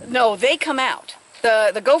out. No, they come out.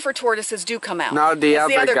 The gopher tortoises do come out. No, the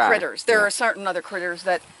It's other guy. critters. There are certain other critters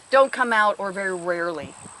that don't come out or very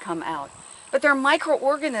rarely come out. But they're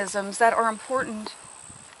microorganisms that are important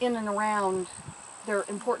in and around. They're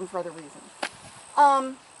important for other reasons.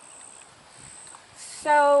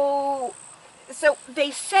 So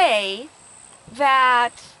they say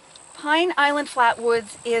that Pine Island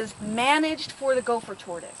Flatwoods is managed for the gopher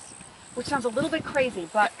tortoise, which sounds a little bit crazy,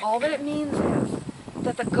 but all that it means is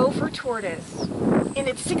that the gopher tortoise, in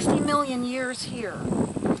its 60 million years here,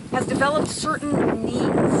 has developed certain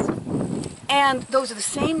needs. And those are the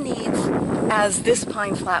same needs as this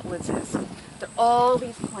Pine Flatwoods is. They're all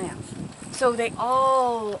these plants. So they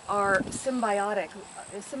all are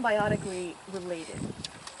symbiotically related.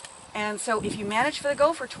 And so if you manage for the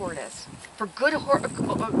gopher tortoise, for good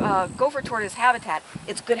gopher tortoise habitat,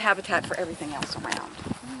 it's good habitat for everything else around.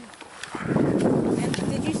 And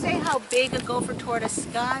did you say how big a gopher tortoise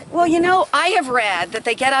got? Well, you know, I have read that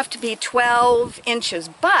they get up to be 12 inches,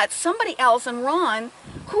 but somebody else, and Ron,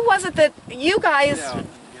 who was it that you guys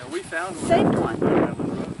we found one saved one? down the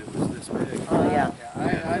road that was this big. Oh, yeah.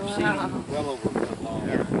 I've seen them well over a foot long.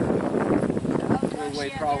 They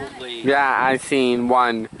weigh probably Yeah, I've seen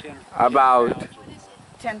one 10 about,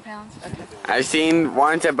 10 pounds? Okay. I've seen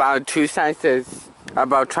ones about twice the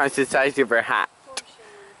size of her hat.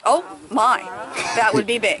 Oh my, that would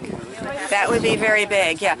be big. That would be very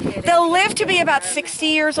big, yeah. They'll live to be about 60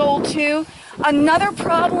 years old too. Another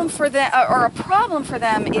problem for them, or a problem for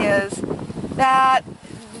them, is that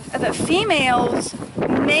the females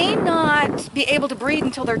may not be able to breed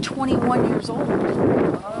until they're 21 years old.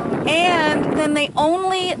 And then they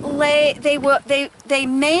only lay, they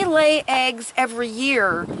may lay eggs every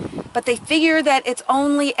year, but they figure that it's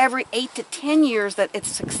only every 8 to 10 years that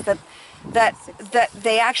that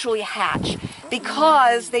they actually hatch,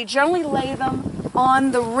 because they generally lay them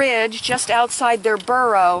on the ridge just outside their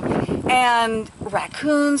burrow, and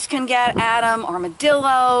raccoons can get at them,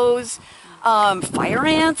 armadillos, fire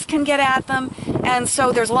ants can get at them, and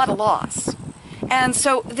so there's a lot of loss. And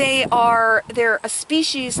so they're a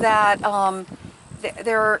species that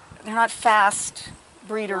they're not fast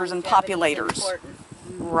breeders and populators.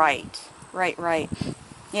 Right.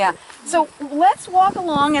 Yeah. So let's walk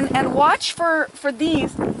along and watch for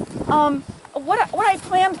these. What I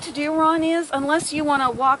plan to do, Ron, is, unless you want to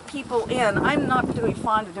walk people in, I'm not particularly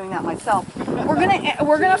fond of doing that myself.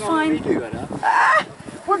 We're gonna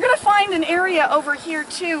find an area over here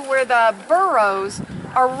too where the burrows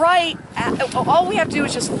are right at, all we have to do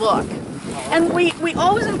is just look. And we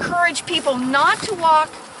always encourage people not to walk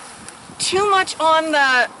too much on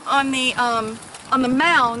the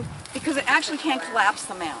mound, because it actually can collapse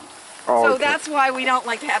the mound. Oh, So okay. that's why we don't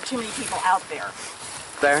like to have too many people out there.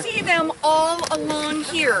 There? See them all along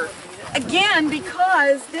here. Again,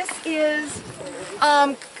 because this is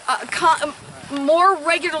more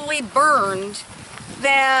regularly burned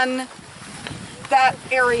than that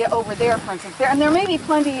area over there, for instance. And there may be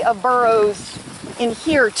plenty of burrows in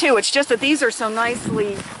here too. It's just that these are so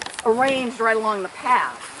nicely arranged right along the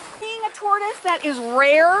path. Being a tortoise that is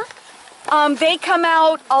rare, they come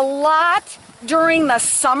out a lot during the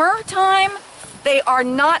summertime, They are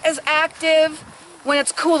not as active when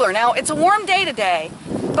it's cooler. Now, it's a warm day today,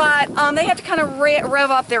 but they have to kind of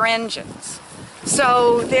rev up their engines.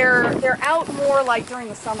 So they're out more like during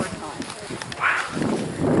the summertime. Wow.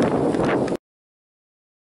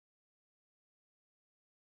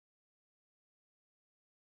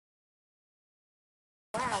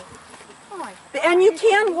 And you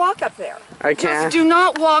can walk up there. I can. Just do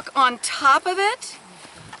not walk on top of it.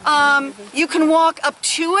 You can walk up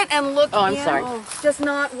to it and look I'm in. sorry. Just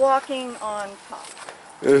not walking on top.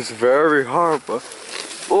 It's very hard, but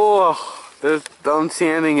don't see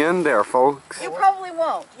anything in there, folks. You probably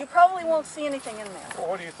won't. You probably won't see anything in there. Well,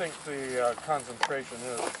 what do you think the concentration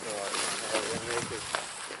is in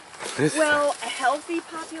acres? Well, a healthy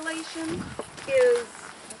population is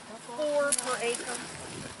 4 per acre.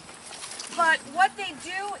 But what they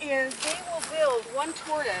do is they will build, one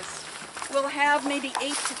tortoise will have maybe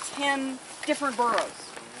 8 to 10 different burrows.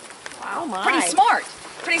 Wow, my. Pretty smart.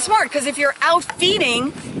 Pretty smart, because if you're out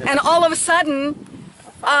feeding and all of a sudden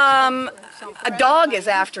a dog is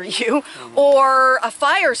after you or a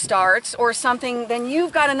fire starts or something, then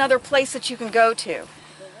you've got another place that you can go to.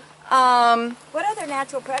 What other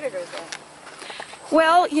natural predators are?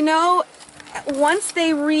 Well, you know, once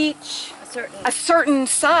they reach a certain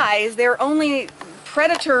size, their only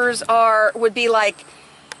predators would be like,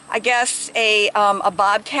 I guess, a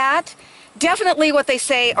bobcat. Definitely what they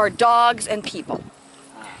say are dogs and people.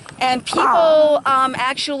 And people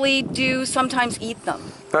actually do sometimes eat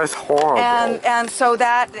them. That's horrible. And so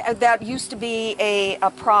that used to be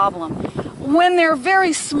a problem. When they're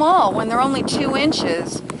very small, when they're only 2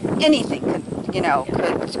 inches, anything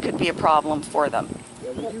could be a problem for them.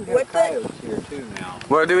 Yeah, we do have coyotes here too now.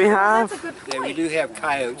 What do we have? That's a good point. Yeah, we do have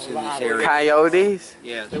coyotes in this area. Coyotes?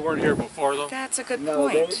 Yes. They weren't here before, though? That's a good No,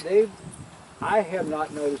 point. I have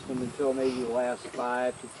not noticed them until maybe the last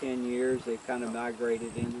 5 to 10 years. They've kind of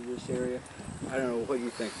migrated into this area. I don't know what you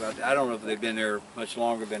think about that. I don't know if they've been there much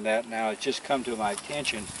longer than that now. It's just come to my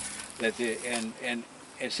attention that and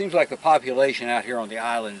it seems like the population out here on the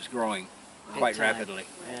island is growing quite rapidly.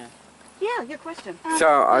 Yeah. Yeah, good question.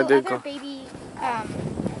 So I do did other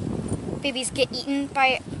babies get eaten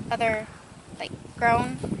by other, like,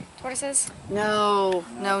 grown tortoises? No.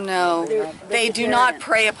 They do not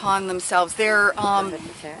prey upon themselves. They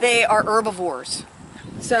are herbivores.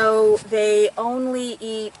 So they only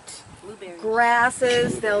eat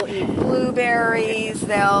grasses, they'll eat blueberries,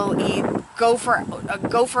 they'll eat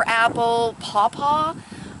gopher apple, pawpaw.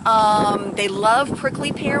 They love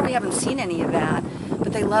prickly pear. We haven't seen any of that,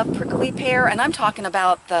 but they love prickly pear, and I'm talking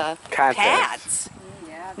about the pads.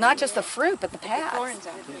 Not just the fruit, but the pads.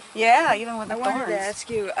 Yeah, even with the I thorns. wanted to ask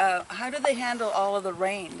you, how do they handle all of the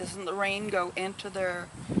rain? Doesn't the rain go into their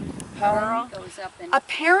burrow? Goes up and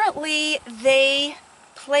Apparently, they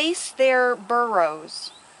place their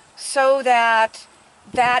burrows so that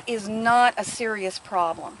that is not a serious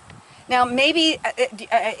problem. Now, maybe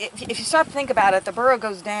if you stop to think about it, the burrow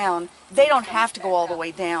goes down. They don't have to go all the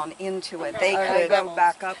way down into it. They could go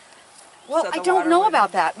back up. Well, so I the don't water know would-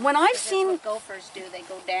 about that. When I've seen what gophers do. They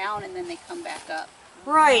go down and then they come back up.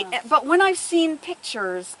 right, but when I've seen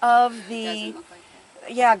pictures of the Doesn't look like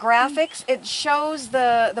that. graphics, it shows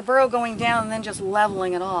the burrow going down and then just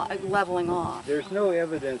leveling off. There's no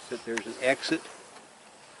evidence that there's an exit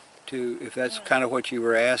to, if that's kind of what you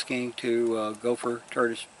were asking, to gopher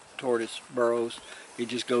tortoise burrows. It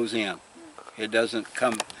just goes in. It doesn't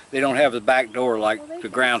come. They don't have the back door like the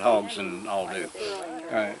groundhogs and all do.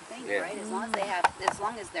 Right. Thing, right? As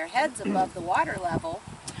long as their head's above the water level.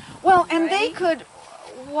 Well, and they could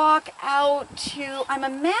walk out to, I'm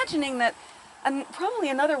imagining that, and probably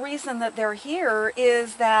another reason that they're here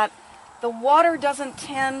is that the water doesn't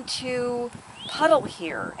tend to puddle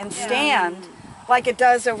here and stand like it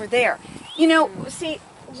does over there. You know, see,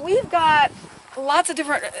 we've got lots of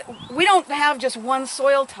different, we don't have just one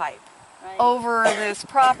soil type over this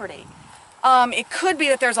property. It could be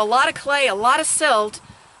that there's a lot of clay, a lot of silt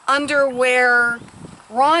under where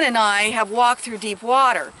Ron and I have walked through deep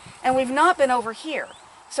water, and we've not been over here.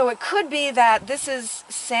 So it could be that this is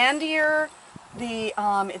sandier.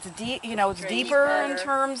 It's deep, it's deeper in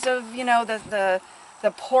terms of the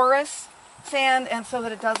porous sand, and so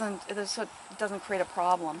that it doesn't create a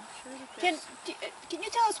problem. Can you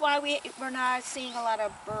tell us why we're not seeing a lot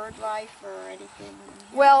of bird life or anything?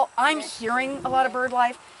 Well, I'm hearing a lot of bird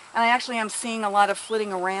life, and I actually am seeing a lot of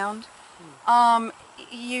flitting around.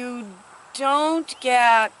 You don't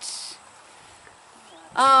get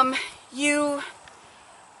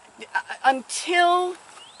until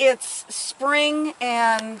it's spring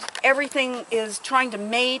and everything is trying to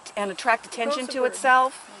mate and attract attention to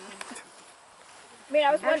itself. I mean,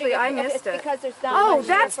 I was wondering Actually, I if it's missed it. because there's not Oh, much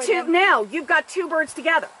that's for two. them. Now you've got two birds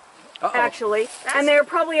together, actually, and they're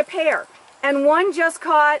probably a pair. And one just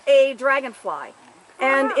caught a dragonfly,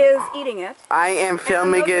 and is eating it. I am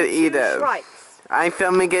filming and those it are two eat it. shrikes. I'm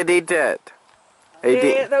filming it eat it.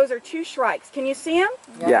 Those are two shrikes. Can you see them?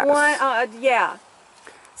 Yes. One, yeah.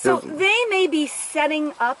 So The- they may be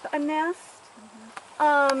setting up a nest.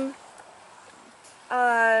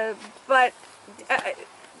 But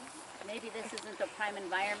Maybe this isn't the prime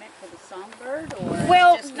environment for the songbird, or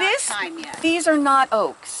well, just not time yet. these are not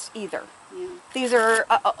oaks either. Yeah. These are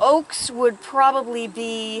oaks would probably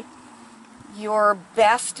be your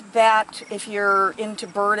best bet if you're into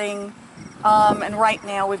birding. And right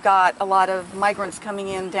now we've got a lot of migrants coming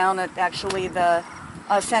in down at actually the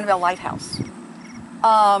Sanibel Lighthouse.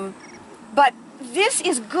 But this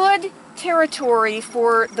is good territory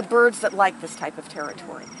for the birds that like this type of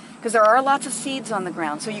territory, because there are lots of seeds on the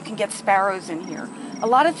ground, so you can get sparrows in here. A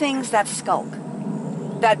lot of things that skulk,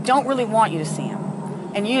 that don't really want you to see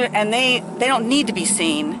them, and they don't need to be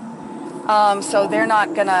seen, so they're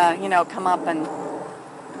not gonna come up and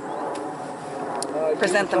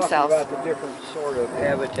present You were talking themselves. about the different sort of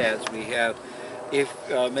habitats we have. If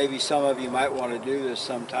maybe some of you might want to do this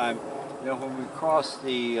sometime. When we cross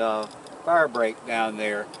the fire break down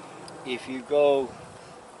there, if you go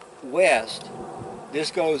west, this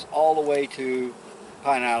goes all the way to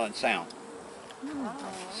Pine Island Sound.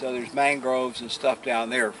 So there's mangroves and stuff down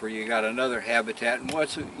there for you. Got another habitat. And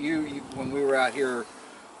when we were out here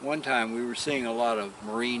one time, we were seeing a lot of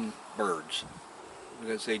marine birds,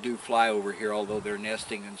 because they do fly over here, although they're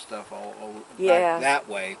nesting and stuff all back that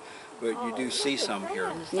way. But you do see some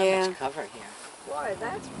here. Yeah. Cover here. Boy,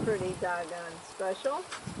 that's pretty doggone special.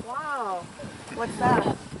 Wow. What's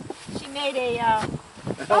that? She made a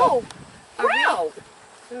Oh, wow.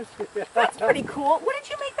 That's pretty cool. What did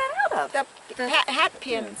you make that out of? the hat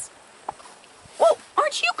pins. Well,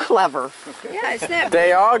 aren't you clever? Yeah, isn't that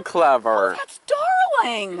They are clever. That's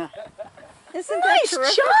darling. isn't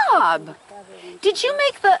Nice job. Did you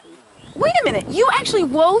make the... Wait a minute. You actually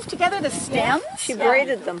wove together the stems? She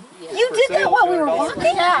braided them. You did that while we were walking?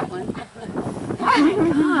 Yeah. Oh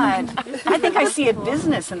my God. I think I see a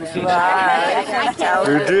business in the future.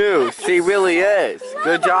 You do. She really is.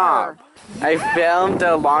 Good job. I filmed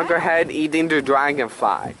the loggerhead eating the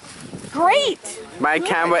dragonfly. Great. My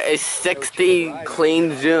camera is 60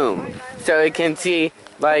 clean zoom, so it can see,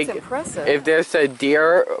 like, That's impressive. if there's a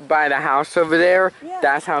deer by the house over there,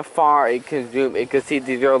 that's how far it can zoom. It can see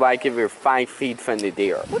the deer like if you're 5 feet from the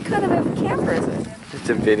deer. What kind of a camera is it? It's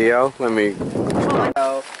a video. Let me...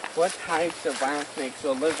 So, what types of rattlesnakes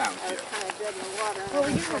will live out here? Well,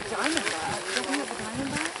 you have diamondback. Don't you have a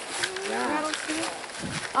diamondback? Yeah. Rattlesnake?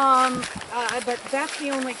 But that's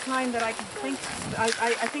the only kind that I can think.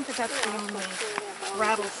 I think that's the only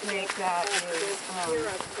rattlesnake that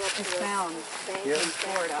is found in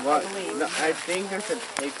Florida, I believe. No, I think there's a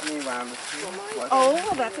pygmy rattlesnake. Oh,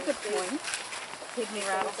 well, that's a good point. Pygmy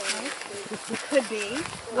rattlesnake. Could be.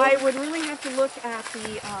 I would really have to look at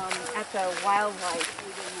the wildlife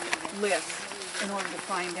list in order to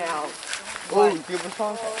find out. Oh, give us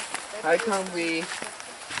something. How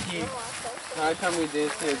come we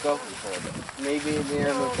didn't see a gopher before? Maybe they're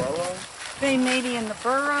in the burrows? They may be in the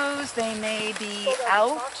burrows. They may be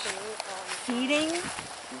out feeding.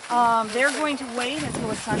 They're going to wait until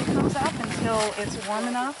the sun comes up, until it's warm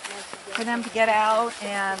enough for them to get out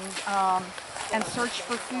and search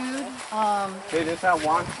for food. Hey, there's that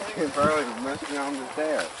Washington burrow must be on the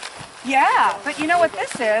stairs. Yeah, but you know what this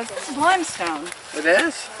is? This is limestone. It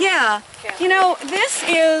is? Yeah. You know, this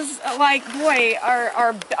is like, boy,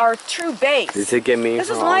 our true base. Does it get me This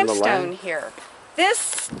is from on the limestone left? here.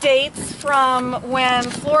 This dates from when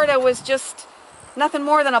Florida was just nothing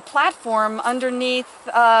more than a platform underneath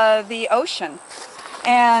the ocean.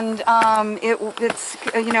 And it's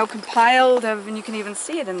compiled of, and you can even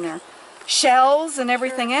see it in there, shells and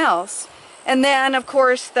everything else. And then, of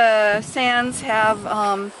course, the sands have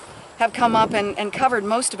come up and covered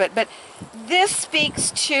most of it. But this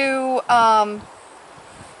speaks to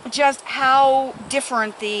just how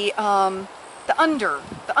different the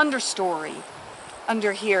understory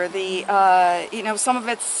under here. Some of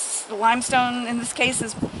it's limestone. In this case,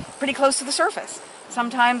 is pretty close to the surface.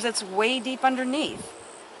 Sometimes it's way deep underneath.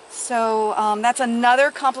 So that's another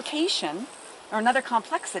complication or another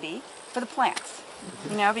complexity for the plants.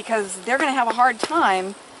 Because they're going to have a hard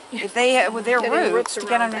time if they with their roots to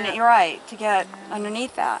get underneath. You're right, to get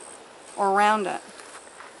underneath that or around it.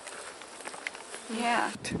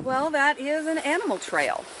 Yeah. Well, that is an animal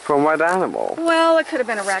trail. From what animal? Well, it could have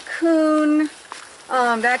been a raccoon.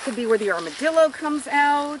 That could be where the armadillo comes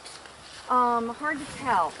out. Hard to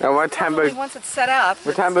tell. And what type Probably of once it's set up.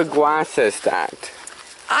 grass is that?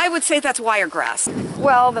 I would say that's wiregrass.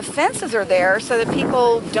 Well, the fences are there so that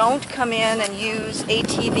people don't come in and use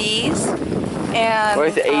ATVs. And What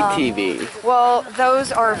is ATV? well,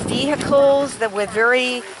 those are vehicles that with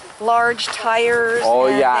very large tires. Oh,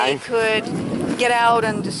 and yeah. They could get out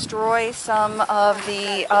and destroy some of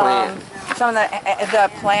the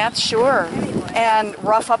plants, sure, and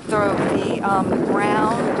rough up the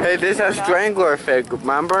ground. Hey, this is a strangler fig,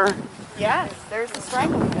 remember? Yes, there's the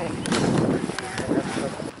strangler fig.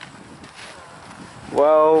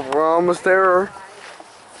 Well, we're almost there.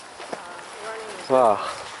 Oh,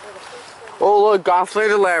 look,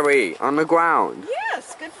 Goffler Larry on the ground.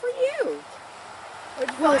 Yes, good for you.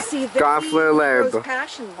 Well, see, Goffler Larry. grows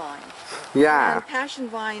passion vine. Yeah. And passion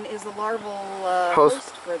vine is the larval Host. host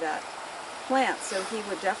for that plant, so he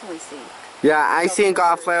would definitely see. Yeah, I seen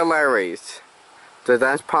Goffler Larry's. So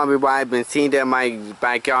that's probably why I've been seeing them in my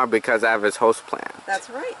backyard, because I have his host plant. That's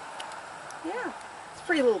right. Yeah. It's a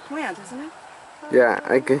pretty little plant, isn't it? Yeah,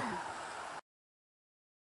 I can.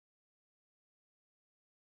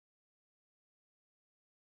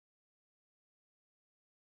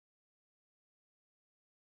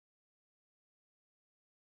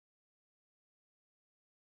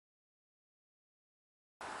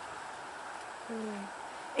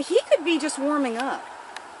 He could be just warming up.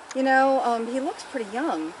 You know, he looks pretty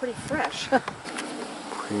young, pretty fresh.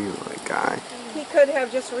 Pretty guy. He could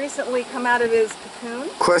have just recently come out of his cocoon.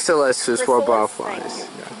 Chrysalis is for Chrysalis, butterflies.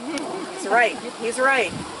 He's right. He's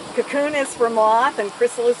right. Cocoon is for moth and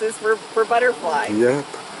chrysalis is for butterfly. Yep.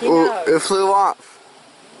 He Oh, knows. it flew off.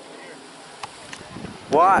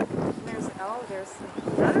 What? There's another.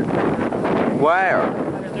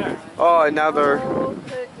 Where? Oh, another. Oh,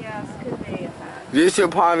 yes, could be. You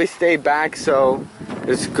should probably stay back, so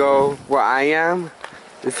let's go where I am.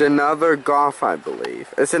 It's another Goff, I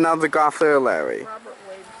believe. It's another Goffler Larry.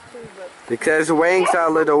 Because the wings are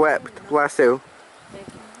a little whipped. Bless you.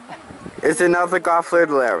 It's another Goffler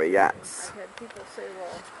Larry, yes.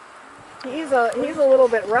 He's a little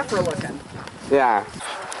bit rougher looking. Yeah.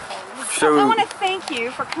 So I So, want to thank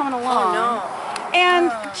you for coming along. Oh, no.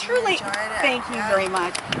 And truly, thank you very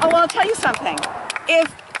much. Oh, well, I'll tell you something.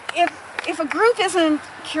 If a group isn't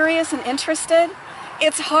curious and interested,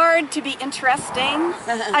 it's hard to be interesting.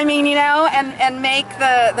 I mean, you know, and make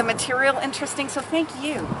the material interesting. So thank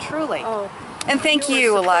you, truly. Oh. And thank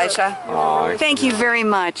you, Elijah. oh, Thank you very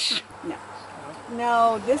much.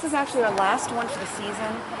 No, this is actually our last one for the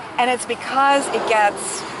season, and it's because it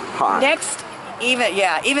gets hot.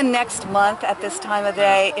 even next month at this time of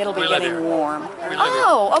day, it'll be getting warm.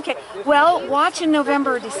 Oh, okay. Well, watch in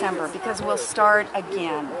November or December because we'll start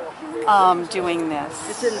again doing this.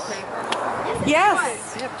 It's in the paper.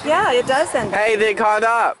 Yes. Yeah, it does end. Hey, they caught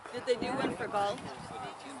up. Did they do one for golf?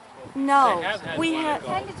 No, we had.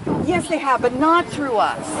 Yes, they have, but not through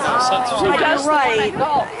us. You're right.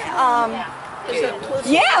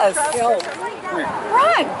 Yes.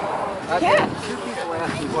 Run. Yeah.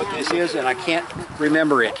 What this is, and I can't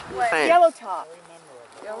remember it. Yellow top.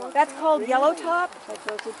 That's called yellow top.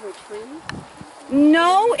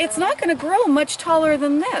 No, it's not going to grow much taller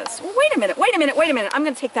than this. Well, wait a minute. I'm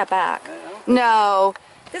going to take that back. No,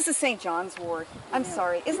 this is St. John's wort. I'm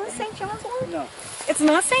sorry. Isn't it St. John's wort? No. It's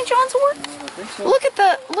not St. John's wort? So. Look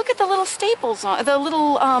at the little staples on the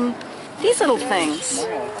little these little things.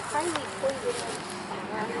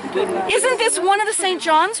 Isn't this one of the St.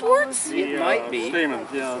 John's worts? It might be.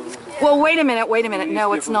 Well, wait a minute.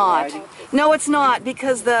 No, it's not. No, it's not,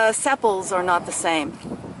 because the sepals are not the same.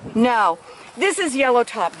 No. This is yellow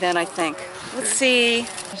top then, I think. Let's see.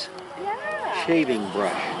 Shaving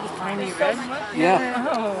brush. Tiny red one?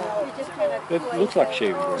 Yeah. It looks like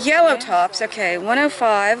shaving brush. Yellow tops, okay,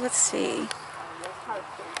 105, let's see.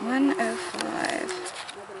 105.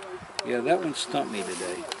 Yeah, that one stumped me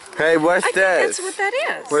today. Hey, what's I this? think that's what that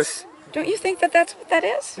is. Don't you think that that's what that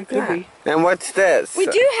is? It could be. And what's this? We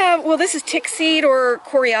do have, well, this is tick seed or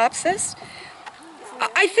coreopsis.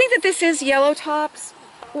 I think that this is yellow tops.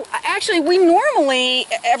 Actually, we normally,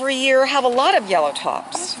 every year, have a lot of yellow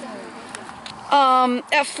tops.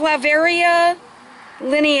 Flavaria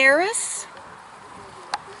linearis.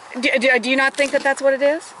 Do you not think that that's what it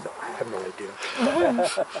is? I have no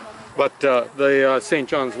idea. But the St.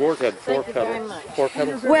 John's wort had 4 petals. 4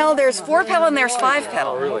 petals? Well, there's 4 petal and there's 5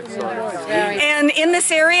 petal. Really? Sorry. And in this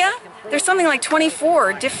area, there's something like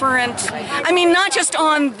 24 different, I mean, not just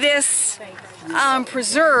on this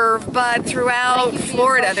preserve, but throughout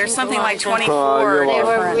Florida, there's something like 24. They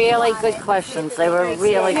were really good questions. They were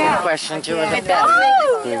really good questions. You were the best.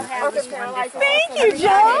 Thank you,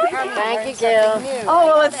 Joe. Thank you, Gil. Oh,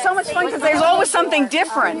 well, it's so much fun because there's always something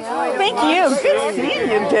different. Thank you. Good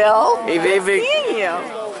seeing you, Bill. Hey, baby. Good seeing you.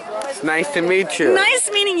 It's nice to meet you. Nice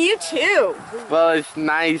meeting you, too. Well, it's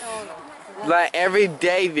nice. Like every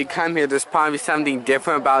day we come here, there's probably something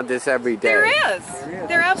different about this every day. There is.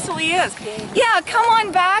 There absolutely is. Yeah, come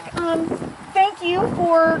on back. Thank you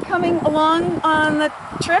for coming along on the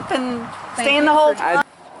trip and staying the whole time.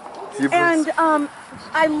 And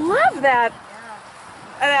I love that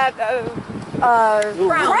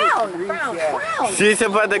crown. She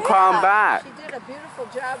should put the crown back. She did a beautiful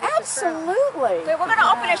job with Absolutely. We're going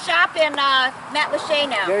to open a shop in Matt Lachey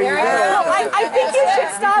now. There you go. I think you should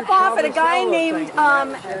stop off at a guy named,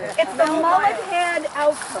 it's the Mullet Head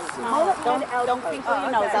Outpost. Mullet Head Outpost. Don't crinkle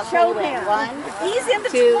your nose. I'll Show tell you him. when. He's into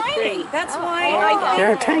twining. That's why I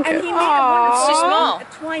Here, think. take And it. he made one too small. a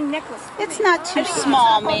twine necklace. It's not too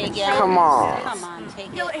small, Megan. Come on. Come on,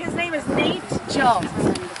 take it. His name is Nate Jones,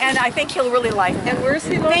 and I think he'll really like it. And where's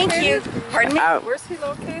he located? Thank you. Pardon me? Where's he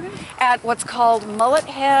located? At what's called Mullet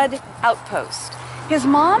Head Outpost. His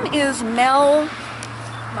mom is Mel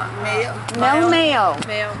Mayo.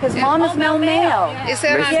 His mom is Mel Mayo. Is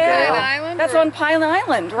that on Pine Island? That's on Pine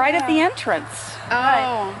Island, right at the entrance.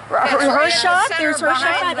 Oh. Her shop, there's her By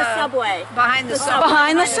shop the subway. behind the subway.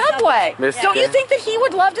 behind the subway. Miss Don't you J. think that he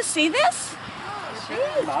would love to see this?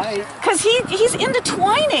 Because he's into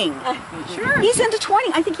twining. Sure. He's into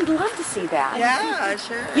twining. I think he'd love to see that. Yeah,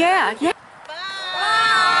 sure. Yeah, yeah.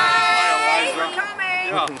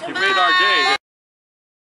 Yeah, you made our day.